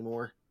highly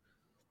anymore.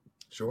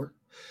 Sure.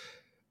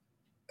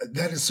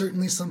 That is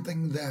certainly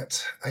something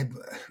that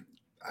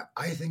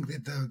I think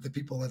that the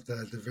people at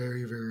the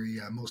very, very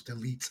most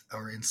elite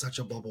are in such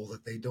a bubble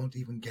that they don't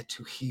even get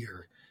to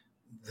hear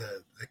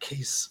the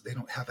case. They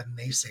don't have a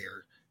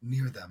naysayer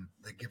near them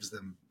that gives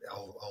them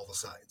all the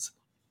sides.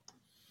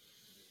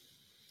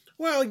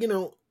 Well,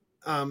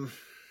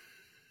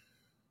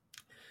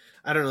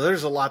 I don't know.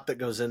 There's a lot that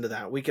goes into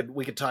that. We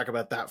could talk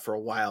about that for a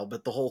while,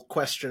 but the whole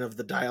question of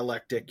the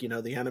dialectic,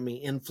 the enemy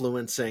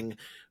influencing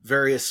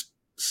various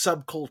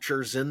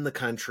subcultures in the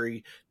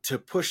country to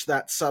push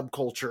that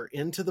subculture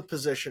into the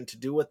position to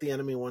do what the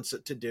enemy wants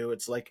it to do.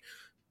 It's like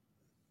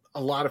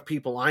a lot of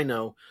people I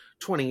know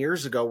 20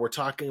 years ago were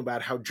talking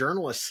about how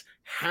journalists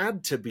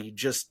had to be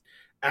just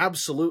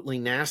absolutely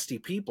nasty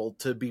people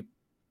to be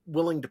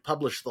willing to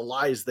publish the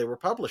lies they were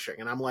publishing.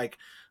 And I'm like,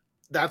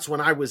 that's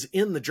when I was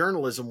in the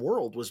journalism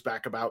world, was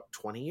back about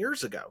 20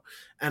 years ago.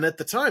 And at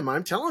the time,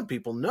 I'm telling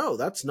people, no,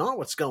 that's not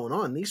what's going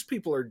on. These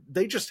people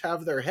they just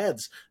have their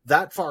heads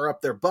that far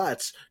up their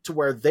butts to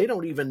where they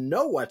don't even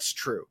know what's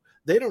true.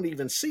 They don't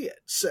even see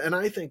it. So, and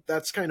I think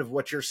that's kind of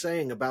what you're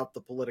saying about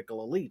the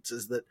political elites,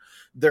 is that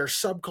their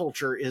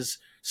subculture is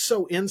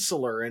so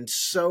insular and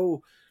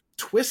so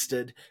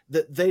twisted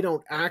that they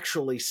don't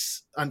actually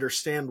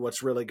understand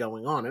what's really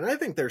going on. And I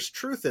think there's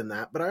truth in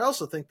that, but I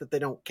also think that they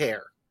don't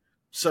care.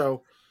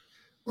 So,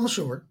 well,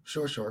 sure.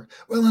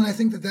 Well, and I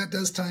think that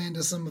does tie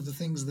into some of the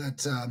things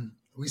that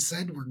we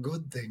said were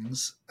good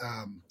things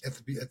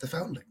at the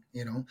founding.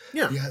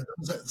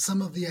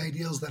 Some of the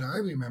ideals that I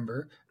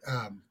remember,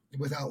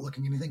 without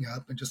looking anything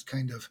up and just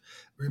kind of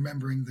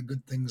remembering the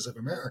good things of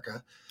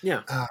America.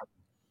 Yeah,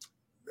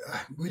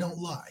 we don't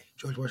lie.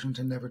 George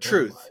Washington never told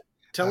truth. a lie.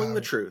 Telling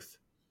the truth.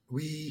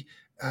 We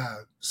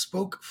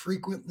spoke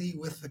frequently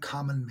with the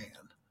common man.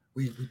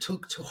 We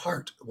took to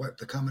heart what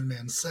the common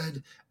man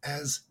said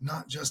as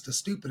not just a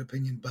stupid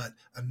opinion, but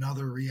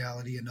another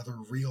reality, another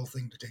real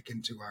thing to take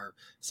into our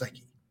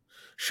psyche.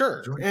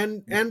 Sure.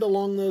 And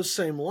along those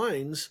same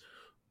lines,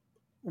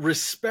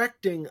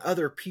 respecting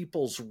other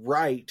people's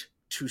right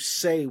to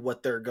say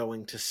what they're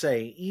going to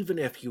say, even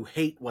if you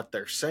hate what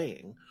they're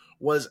saying,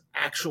 was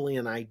actually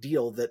an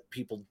ideal that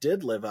people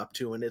did live up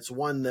to. And it's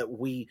one that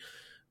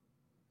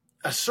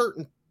a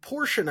certain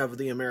portion of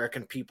the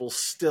American people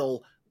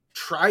still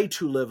try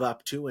to live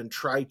up to and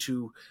try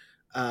to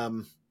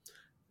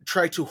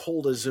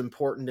hold as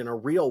important in a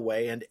real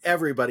way, and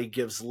everybody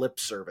gives lip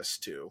service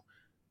to,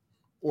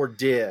 or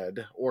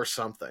did, or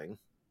something.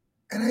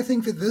 And I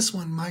think that this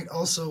one might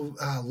also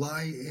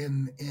lie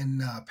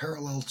in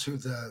parallel to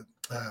the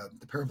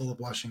parable of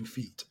washing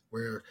feet,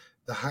 where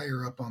the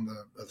higher up on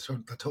the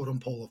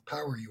totem pole of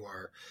power you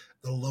are,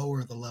 the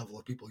lower the level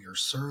of people you're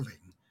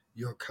serving,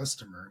 your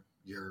customer,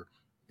 your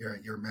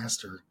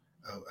master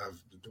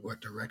of what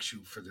directs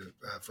you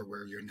for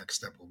where your next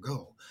step will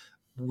go,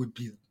 would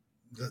be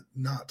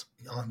not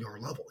on your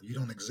level. You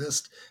don't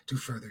exist to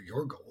further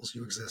your goals.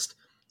 You exist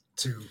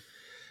to.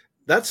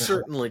 That's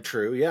certainly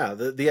true. Yeah,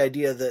 the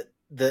idea that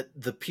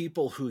the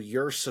people who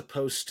you're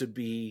supposed to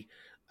be,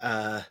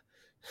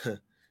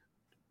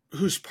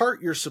 whose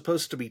part you're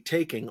supposed to be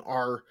taking,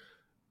 are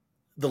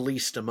the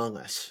least among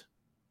us.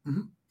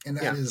 Mm-hmm. And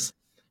that is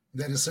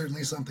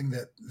certainly something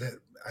that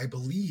I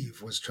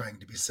believe was trying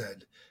to be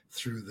said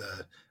through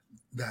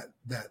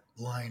that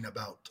line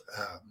about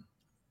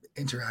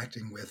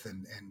interacting with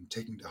and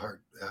taking to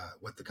heart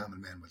what the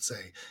common man would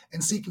say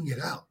and seeking it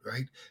out.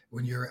 Right,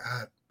 when you're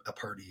at a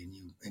party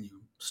and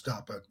you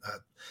stop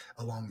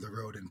along the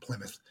road in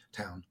Plymouth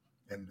town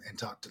and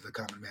talk to the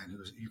common man,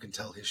 who you can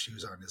tell his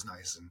shoes aren't as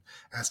nice, and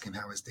ask him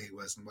how his day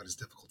was and what his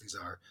difficulties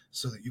are,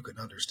 so that you can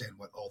understand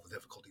what all the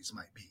difficulties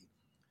might be.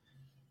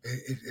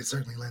 It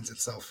certainly lends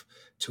itself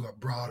to a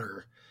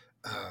broader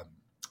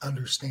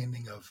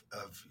understanding of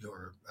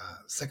your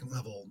second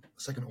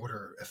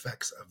order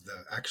effects of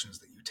the actions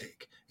that you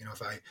take.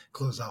 If I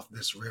close off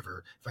this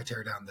river, if I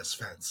tear down this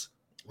fence,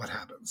 what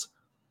happens?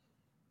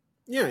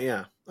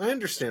 Yeah. I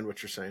understand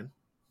what you're saying.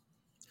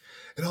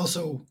 It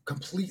also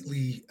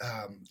completely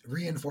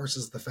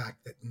reinforces the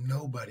fact that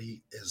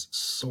nobody is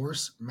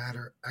source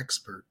matter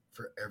expert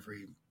for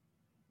every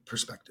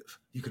perspective.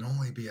 You can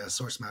only be a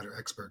source matter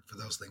expert for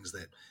those things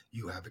that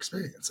you have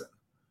experience in.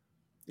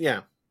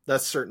 Yeah,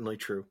 that's certainly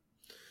true.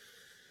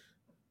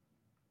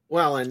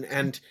 Well,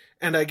 and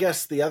I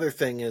guess the other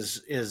thing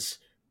is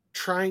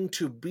trying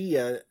to be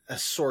a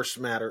source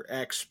matter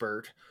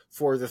expert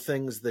for the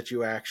things that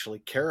you actually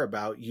care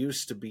about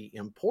used to be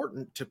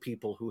important to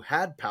people who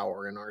had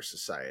power in our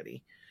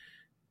society.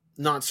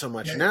 Not so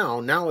much now.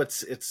 Now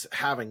it's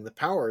having the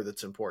power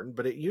that's important,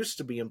 but it used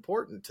to be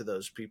important to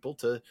those people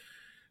to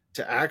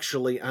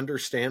actually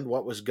understand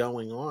what was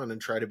going on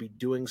and try to be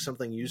doing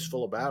something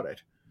useful about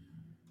it.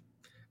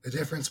 The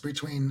difference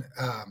between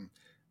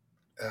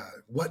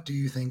what do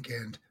you think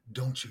and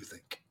don't you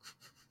think?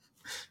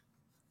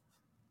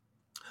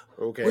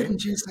 Okay.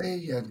 Wouldn't you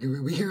say?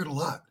 We hear it a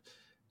lot.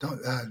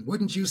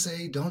 Wouldn't you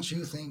say? Don't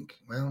you think?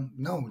 Well,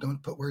 no.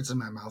 Don't put words in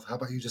my mouth. How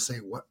about you just say,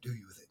 what do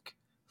you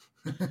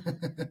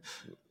think?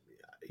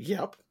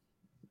 Yep.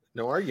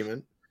 No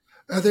argument.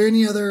 Are there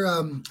any other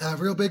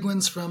real big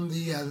ones from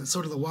the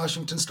sort of the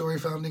Washington story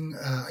founding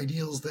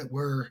ideals that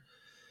were?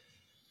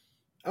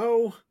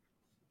 Oh,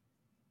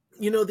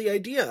 the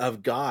idea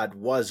of God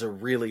was a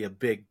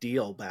big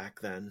deal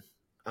back then.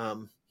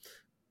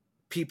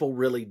 People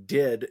really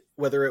did,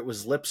 whether it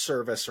was lip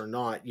service or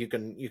not, you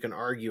can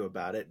argue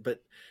about it,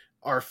 but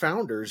our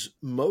founders,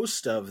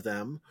 most of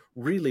them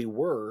really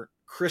were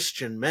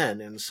Christian men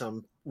in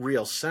some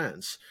real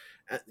sense.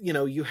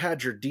 You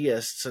had your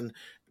deists, and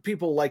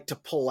people like to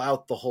pull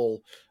out the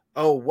whole,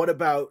 oh, what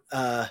about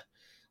the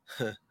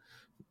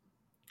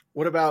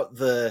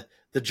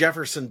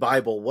Jefferson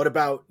Bible? What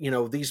about,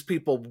 these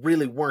people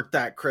really weren't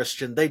that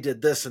Christian. They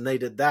did this and they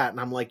did that. And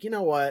I'm like, you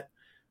know what?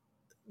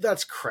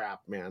 That's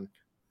crap, man.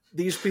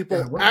 These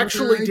people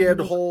actually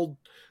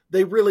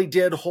they really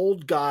did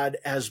hold God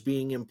as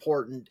being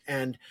important.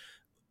 And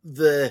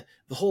the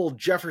whole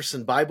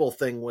Jefferson Bible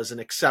thing was an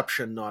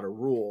exception, not a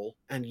rule.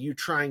 And you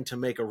trying to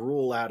make a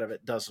rule out of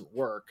it doesn't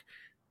work.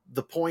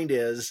 The point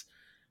is,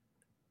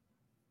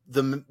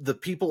 the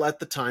people at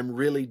the time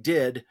really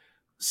did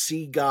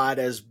see God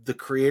as the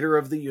creator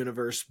of the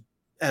universe,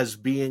 as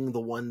being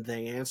the one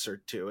they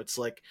answered to. It's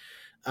like,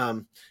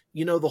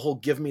 the whole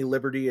 "give me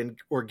liberty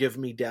or give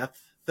me death"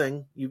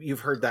 thing. You've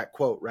heard that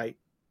quote, right?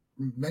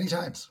 Many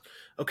times.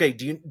 Okay.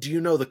 Do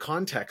you know the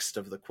context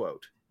of the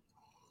quote?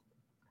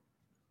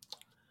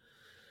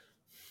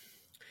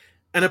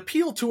 An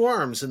appeal to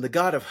arms and the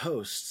God of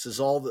hosts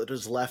is all that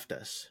is left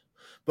us,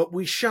 but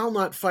we shall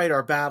not fight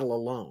our battle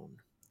alone.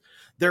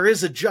 There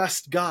is a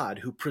just God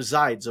who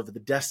presides over the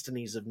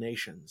destinies of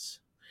nations.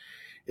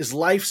 Is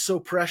life so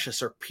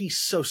precious or peace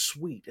so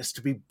sweet as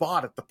to be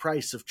bought at the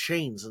price of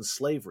chains and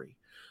slavery?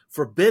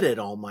 Forbid it,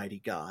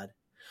 Almighty God.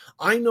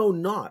 I know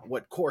not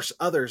what course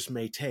others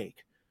may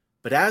take,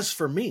 but as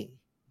for me,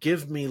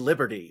 give me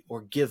liberty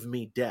or give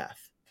me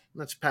death.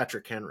 And that's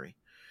Patrick Henry.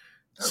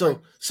 Okay.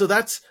 So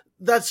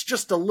that's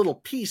just a little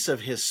piece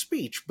of his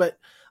speech, but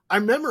I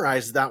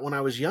memorized that when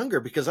I was younger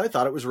because I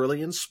thought it was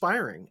really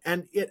inspiring.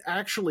 And it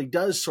actually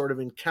does sort of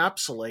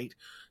encapsulate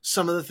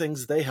some of the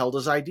things they held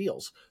as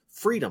ideals.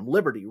 Freedom,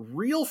 liberty,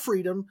 real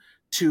freedom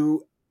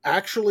to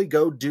actually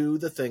go do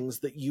the things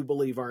that you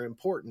believe are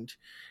important.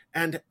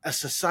 And a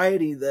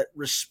society that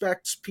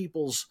respects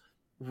people's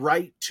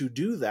right to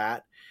do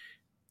that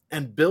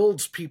and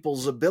builds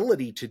people's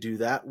ability to do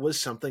that was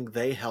something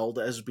they held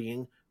as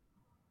being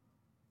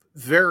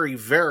very,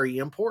 very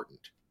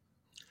important.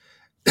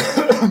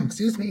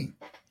 Excuse me.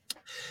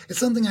 It's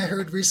something I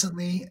heard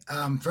recently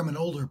from an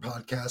older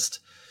podcast.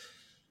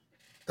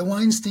 The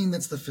Weinstein,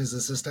 that's the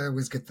physicist. I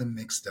always get them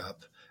mixed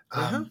up.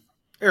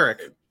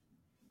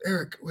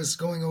 Eric was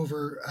going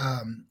over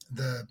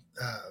the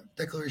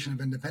Declaration of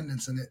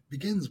Independence, and it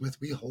begins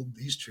with, "We hold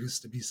these truths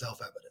to be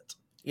self-evident."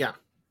 Yeah.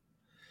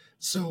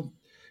 So,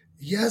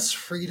 yes,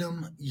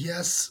 freedom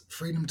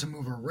to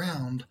move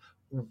around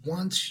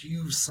once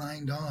you've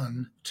signed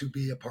on to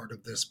be a part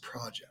of this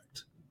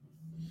project.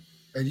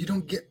 And you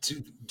don't get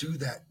to do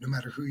that no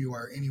matter who you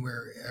are,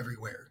 anywhere,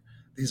 everywhere.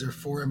 These are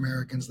for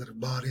Americans that have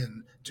bought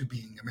in to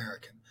being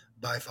American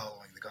by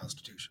following the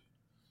Constitution.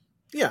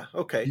 Yeah,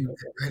 okay.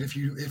 Right?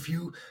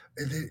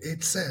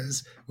 It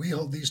says we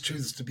hold these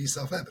truths to be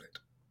self-evident.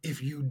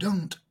 If you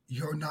don't,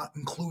 you're not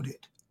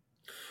included.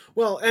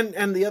 Well,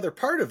 and the other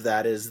part of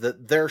that is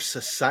that their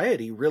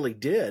society really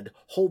did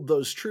hold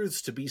those truths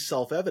to be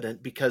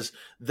self-evident because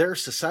their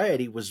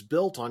society was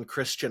built on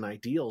Christian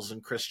ideals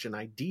and Christian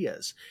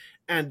ideas.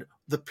 And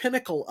the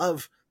pinnacle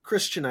of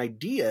Christian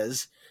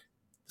ideas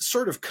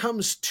sort of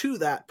comes to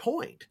that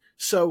point.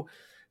 So,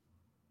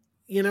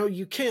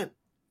 you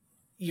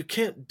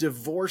can't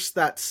divorce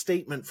that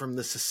statement from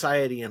the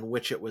society in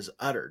which it was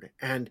uttered.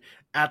 And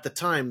at the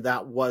time,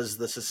 that was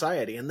the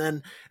society. And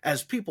then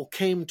as people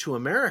came to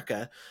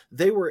America,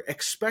 they were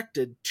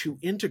expected to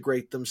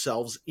integrate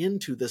themselves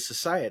into the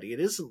society. It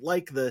isn't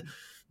like the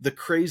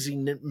crazy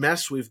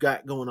mess we've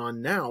got going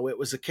on now. It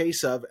was a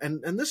case of,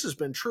 and this has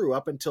been true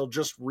up until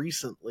just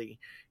recently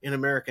in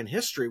American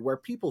history, where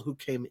people who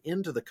came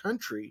into the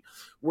country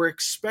were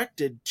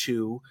expected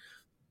to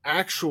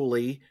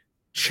actually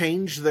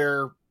change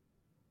their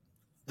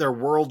their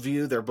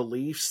worldview, their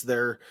beliefs,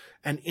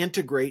 and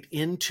integrate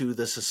into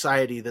the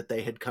society that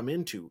they had come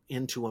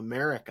into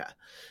America.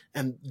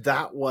 And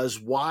that was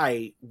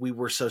why we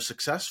were so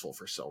successful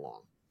for so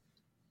long.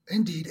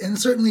 Indeed. And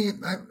certainly,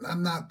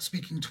 I'm not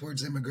speaking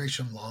towards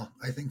immigration law.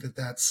 I think that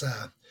that's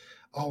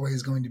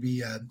always going to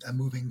be a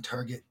moving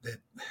target that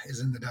is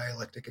in the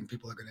dialectic and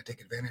people are going to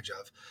take advantage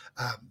of.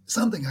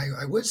 Something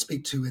I would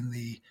speak to in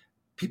the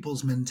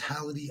people's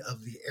mentality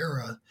of the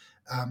era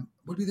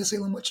would be the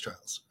Salem witch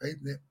trials, right?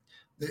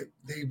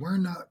 They were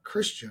not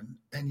Christian,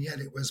 and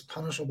yet it was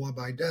punishable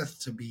by death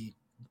to be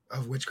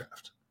of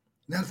witchcraft.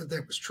 Not that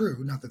that was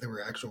true, not that they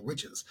were actual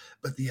witches,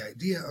 but the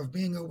idea of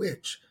being a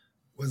witch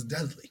was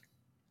deadly.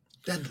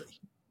 Deadly.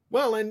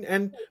 Well,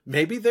 and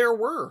maybe there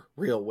were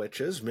real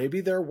witches,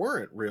 maybe there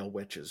weren't real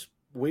witches.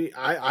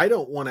 I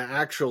don't want to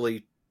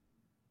actually,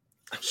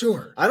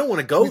 sure, I don't want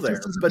to go there,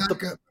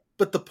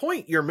 but the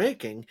point you're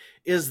making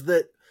is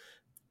that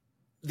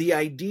the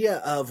idea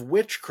of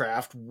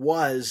witchcraft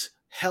was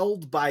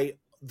held by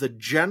the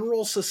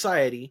general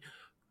society,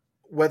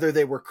 whether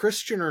they were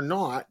Christian or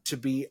not, to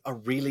be a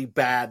really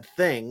bad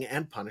thing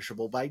and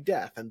punishable by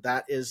death. And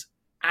that is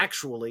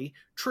actually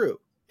true.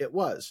 It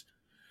was.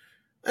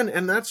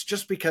 And that's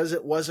just because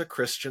it was a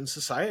Christian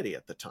society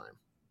at the time.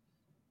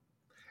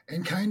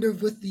 And kind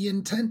of with the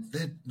intent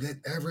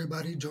that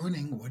everybody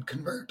joining would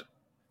convert.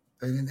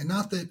 And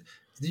not that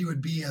you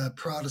would be a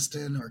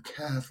Protestant or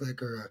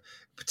Catholic or a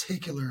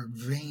particular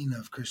vein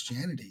of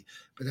Christianity,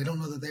 but I don't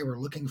know that they were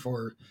looking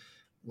for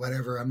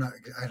whatever.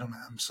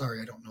 I'm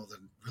sorry, I don't know the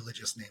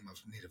religious name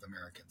of Native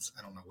Americans.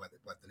 I don't know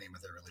what the name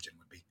of their religion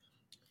would be.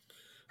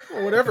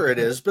 Well, whatever it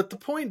is, but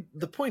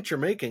the point you're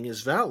making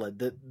is valid,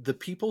 that the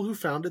people who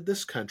founded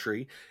this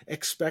country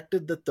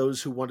expected that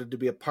those who wanted to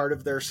be a part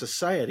of their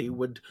society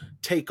would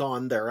take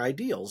on their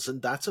ideals.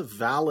 And that's a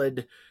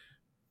valid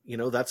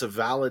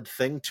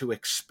thing to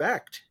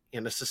expect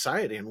in a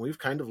society. And we've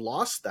kind of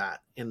lost that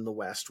in the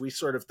West. We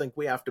sort of think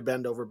we have to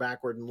bend over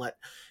backward and let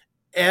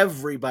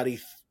everybody,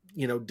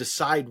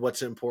 decide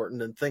what's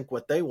important and think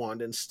what they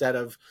want, instead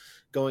of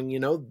going,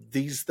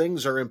 these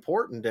things are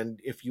important. And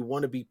if you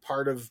want to be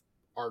part of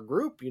our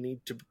group, you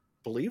need to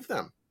believe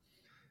them.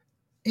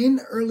 In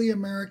early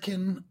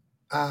American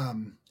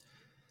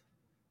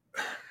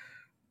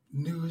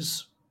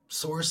news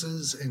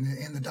sources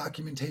and the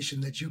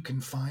documentation that you can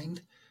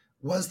find,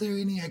 was there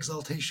any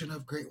exaltation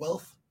of great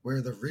wealth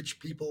where the rich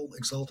people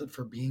exalted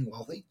for being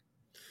wealthy?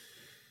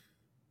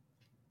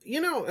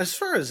 As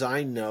far as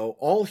I know,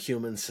 all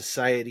human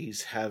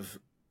societies have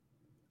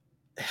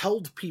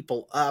held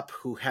people up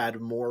who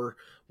had more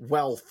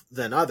wealth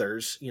than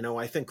others.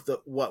 I think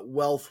that what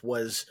wealth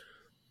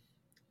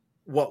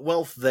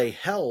they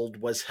held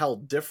was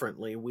held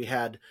differently. We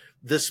had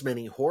this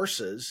many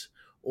horses,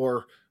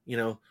 or,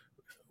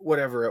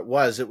 whatever it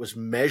was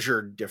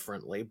measured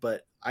differently.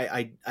 But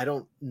I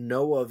don't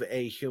know of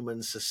a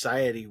human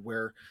society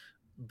where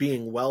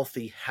being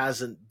wealthy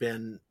hasn't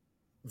been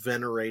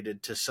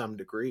venerated to some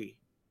degree.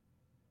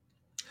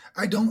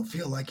 I don't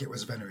feel like it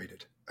was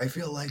venerated. I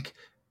feel like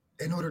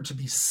in order to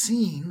be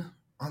seen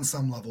on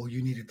some level,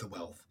 you needed the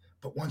wealth.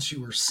 But once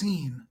you were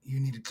seen, you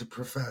needed to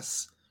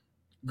profess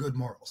good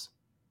morals.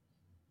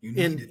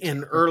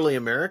 In early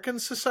American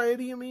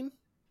society, you mean?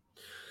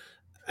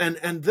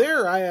 And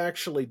there, I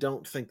actually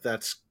don't think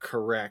that's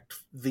correct.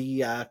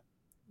 The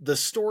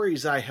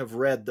stories I have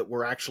read that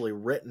were actually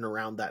written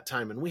around that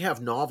time, and we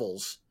have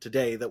novels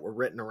today that were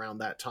written around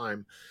that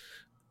time,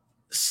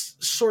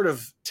 sort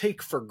of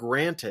take for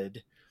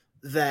granted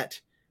that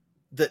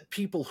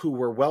people who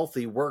were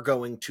wealthy were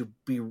going to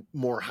be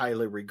more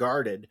highly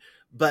regarded.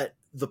 But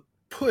the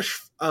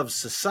push of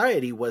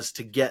society was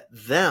to get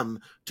them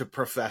to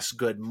profess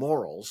good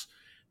morals.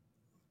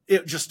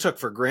 It just took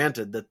for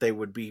granted that they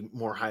would be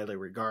more highly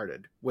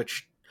regarded,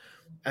 which,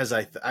 as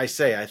I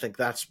say, I think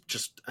that's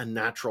just a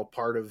natural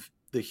part of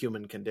the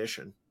human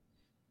condition.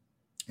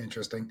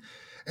 Interesting.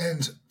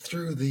 And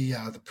through the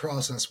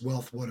process,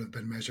 wealth would have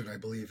been measured, I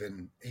believe,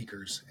 in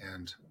acres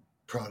and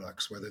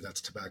products, whether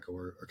that's tobacco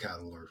or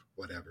cattle or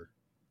whatever.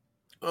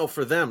 Oh,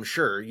 for them,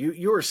 sure.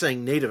 You were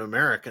saying Native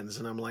Americans,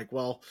 and I'm like,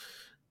 well,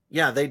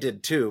 yeah, they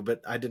did too,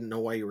 but I didn't know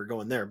why you were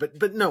going there.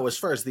 But no, as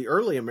far as the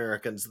early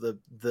Americans,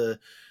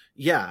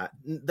 yeah,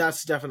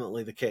 that's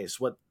definitely the case.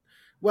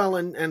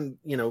 And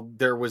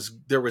there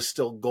was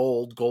still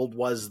gold. Gold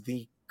was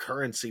the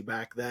currency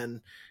back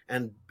then,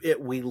 and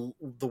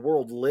the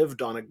world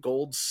lived on a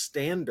gold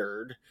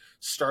standard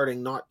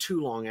starting not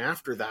too long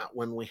after that,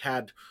 when we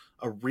had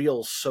a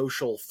real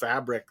social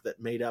fabric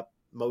that made up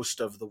most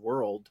of the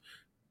world.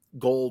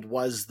 Gold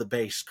was the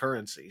base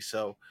currency.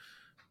 So,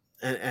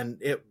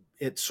 and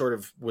it sort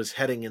of was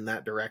heading in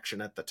that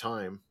direction at the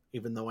time,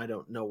 even though I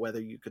don't know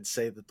whether you could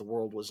say that the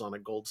world was on a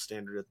gold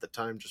standard at the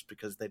time, just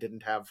because they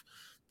didn't have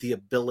the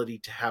ability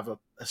to have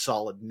a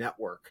solid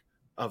network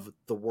of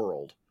the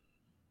world.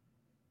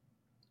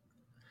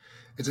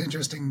 It's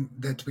interesting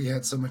that we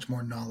had so much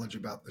more knowledge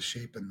about the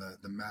shape and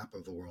the map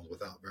of the world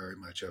without very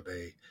much of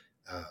a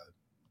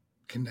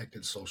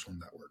connected social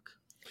network.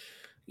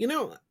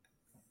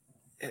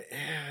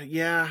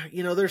 yeah,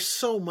 there's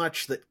so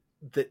much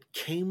that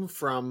came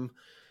from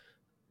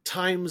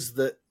times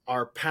that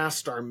are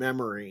past our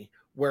memory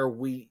where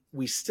we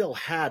still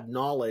had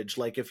knowledge.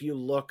 Like if you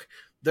look,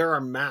 there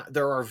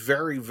are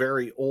very,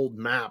 very old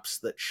maps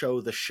that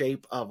show the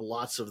shape of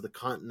lots of the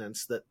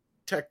continents that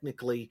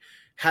technically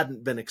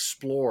hadn't been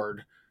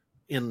explored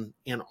in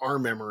our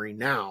memory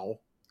now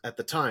at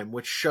the time,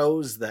 which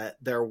shows that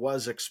there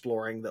was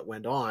exploring that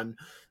went on,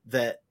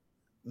 that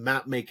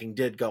map making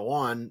did go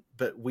on,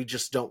 but we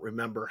just don't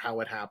remember how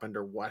it happened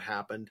or what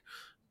happened.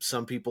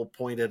 Some people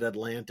point at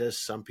Atlantis,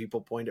 some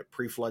people point at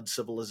pre-flood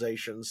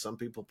civilizations, some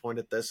people point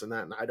at this and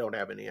that, and I don't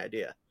have any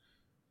idea.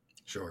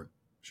 Sure.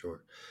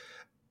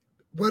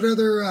 What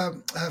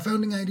other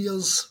founding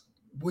ideals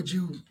would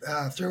you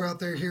throw out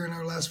there here in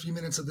our last few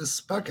minutes of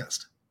this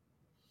podcast?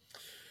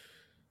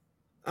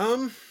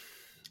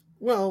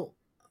 Well,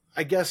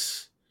 I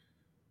guess,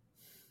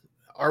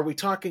 are we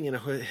talking in a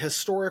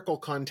historical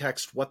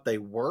context what they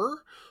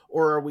were,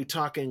 or are we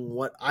talking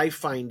what I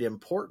find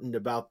important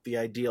about the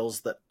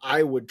ideals that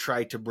I would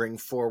try to bring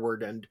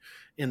forward and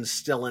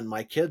instill in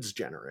my kids'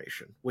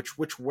 generation?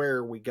 Where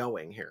are we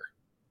going here?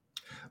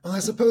 Well, I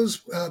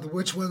suppose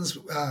which ones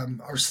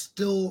are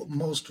still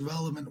most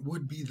relevant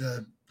would be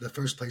the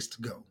first place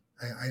to go.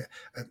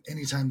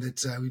 Anytime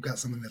that we've got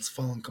something that's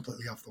fallen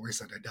completely off the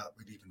wayside, I doubt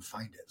we'd even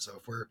find it. So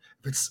if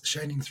it's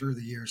shining through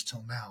the years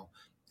till now,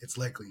 it's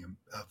likely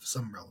of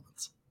some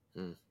relevance.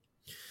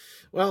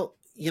 Well,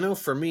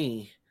 for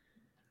me,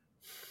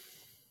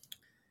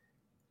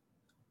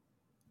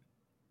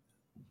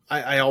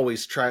 I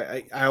always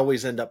try. I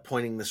always end up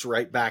pointing this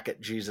right back at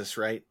Jesus,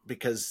 right?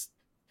 Because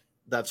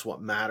that's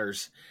what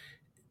matters.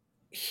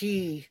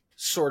 He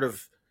sort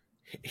of,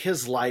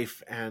 his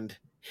life and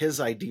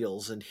his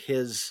ideals and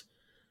his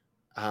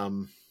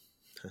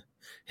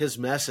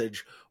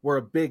message were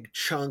a big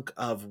chunk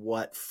of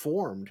what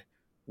formed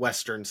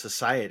Western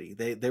society.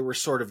 They were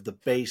sort of the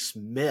base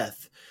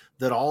myth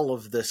that all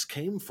of this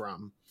came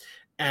from.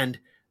 And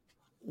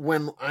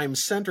when I'm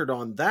centered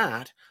on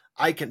that,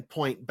 I can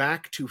point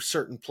back to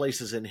certain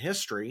places in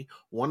history,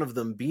 one of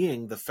them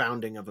being the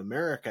founding of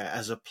America,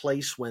 as a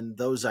place when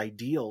those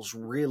ideals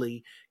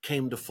really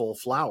came to full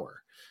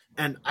flower.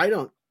 And I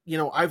don't,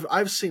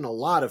 I've seen a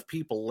lot of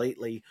people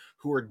lately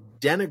who are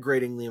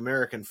denigrating the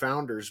American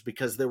founders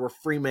because they were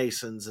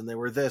Freemasons and they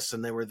were this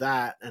and they were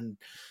that, and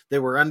they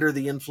were under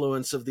the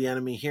influence of the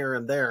enemy here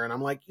and there. And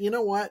I'm like, you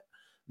know what?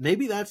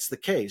 Maybe that's the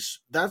case.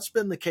 That's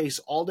been the case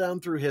all down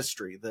through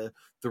history. The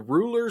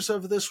rulers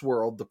of this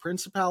world, the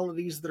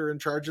principalities that are in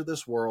charge of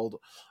this world,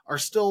 are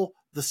still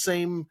the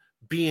same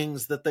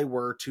beings that they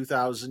were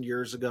 2,000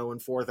 years ago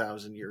and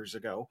 4,000 years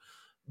ago.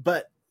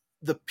 But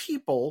the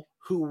people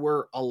who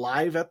were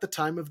alive at the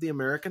time of the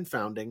American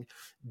founding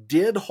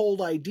did hold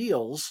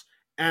ideals,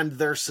 and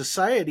their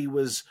society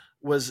was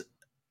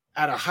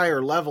at a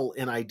higher level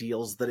in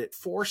ideals, that it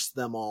forced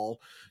them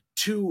all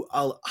to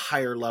a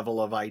higher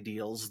level of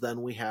ideals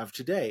than we have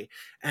today.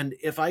 And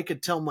if I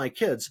could tell my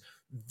kids,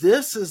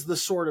 this is the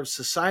sort of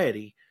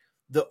society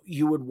that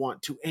you would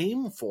want to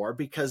aim for,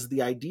 because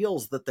the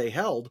ideals that they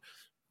held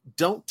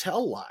don't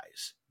tell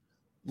lies.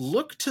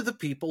 Look to the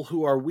people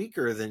who are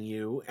weaker than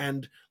you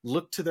and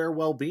look to their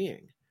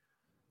well-being.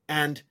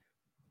 And,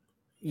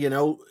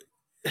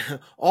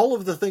 all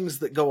of the things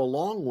that go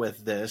along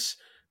with this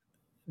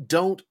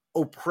don't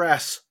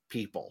oppress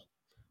people.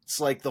 It's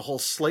like the whole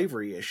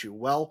slavery issue.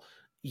 Well,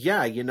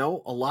 yeah,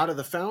 a lot of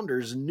the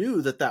founders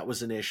knew that that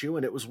was an issue,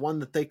 and it was one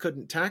that they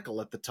couldn't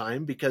tackle at the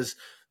time because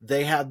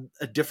they had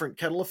a different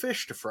kettle of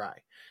fish to fry.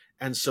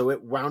 And so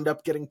it wound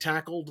up getting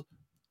tackled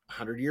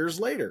 100 years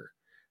later.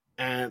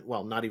 And,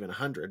 well, not even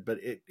 100, but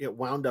it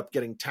wound up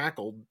getting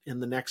tackled in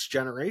the next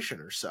generation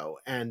or so.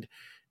 And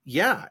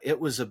yeah, it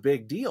was a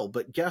big deal.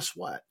 But guess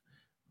what?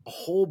 A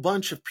whole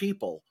bunch of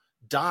people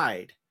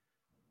died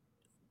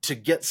to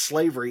get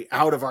slavery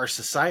out of our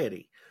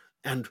society.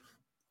 And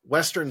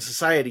Western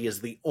society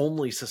is the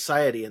only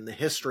society in the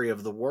history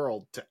of the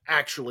world to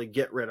actually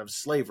get rid of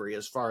slavery,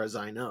 as far as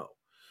I know.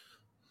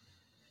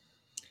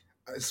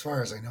 As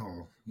far as I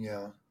know,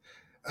 yeah.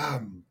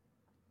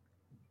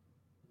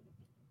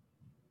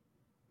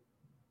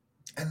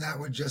 And that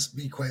would just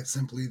be quite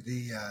simply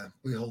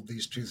we hold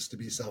these truths to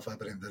be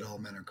self-evident, that all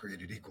men are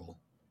created equal.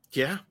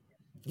 Yeah.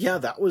 Yeah,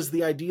 that was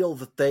the ideal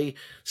that they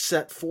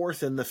set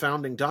forth in the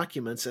founding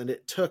documents, and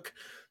it took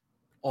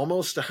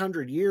almost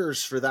 100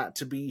 years for that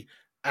to be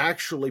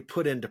actually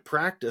put into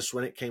practice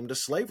when it came to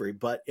slavery,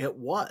 but it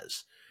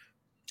was.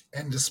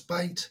 And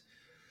despite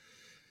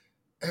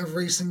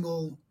every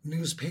single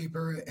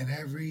newspaper and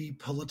every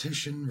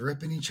politician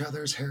ripping each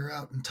other's hair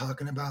out and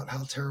talking about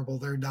how terrible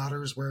their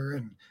daughters were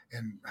and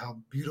how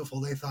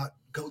beautiful they thought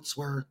goats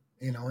were,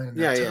 and how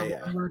terrible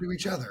they were to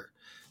each other,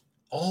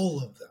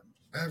 all of them,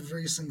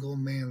 every single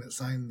man that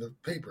signed the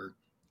paper,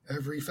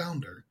 every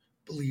founder,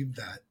 believed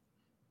that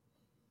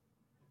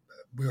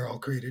we are all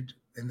created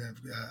in the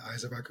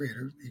eyes of our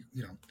Creator,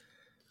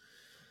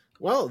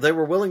 Well, they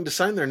were willing to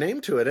sign their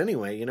name to it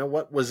anyway. You know,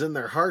 what was in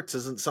their hearts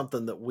isn't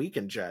something that we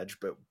can judge,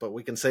 but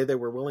we can say they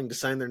were willing to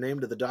sign their name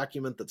to the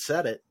document that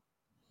said it.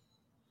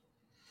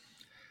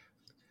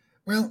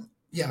 Well,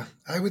 yeah,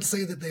 I would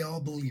say that they all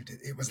believed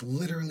it. It was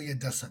literally a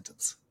death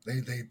sentence.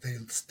 They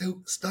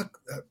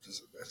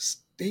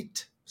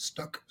staked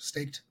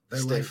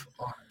their life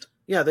on it.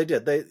 Yeah, they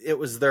did. It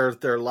was their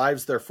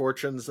lives, their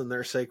fortunes, and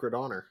their sacred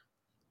honor.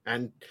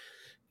 And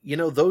you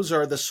know, those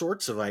are the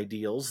sorts of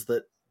ideals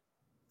that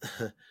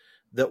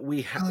that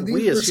we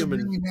we as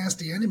humans. Really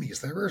nasty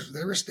enemies. They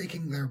were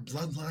staking their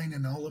bloodline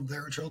and all of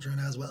their children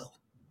as well.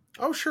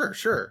 Oh,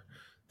 sure.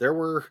 There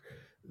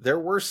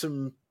were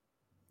some.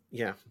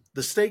 Yeah,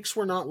 the stakes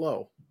were not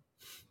low.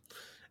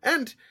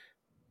 And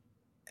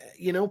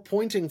you know,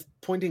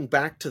 pointing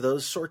back to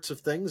those sorts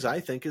of things, I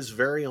think, is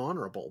very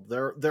honorable.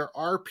 There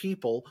are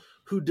people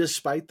who,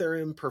 despite their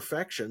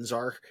imperfections,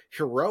 are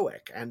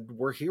heroic and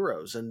were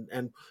heroes,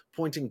 and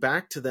pointing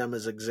back to them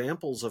as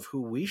examples of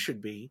who we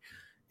should be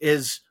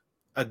is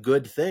a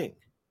good thing.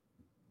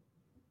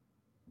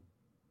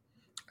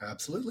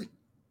 Absolutely.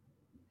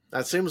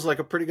 That seems like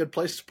a pretty good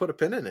place to put a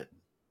pin in it.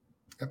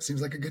 That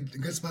seems like a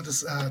good spot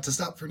to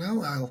stop for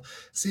now. I'll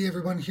see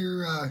everyone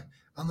here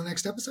on the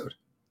next episode.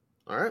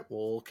 All right,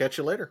 we'll catch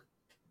you later.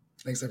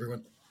 Thanks,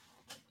 everyone.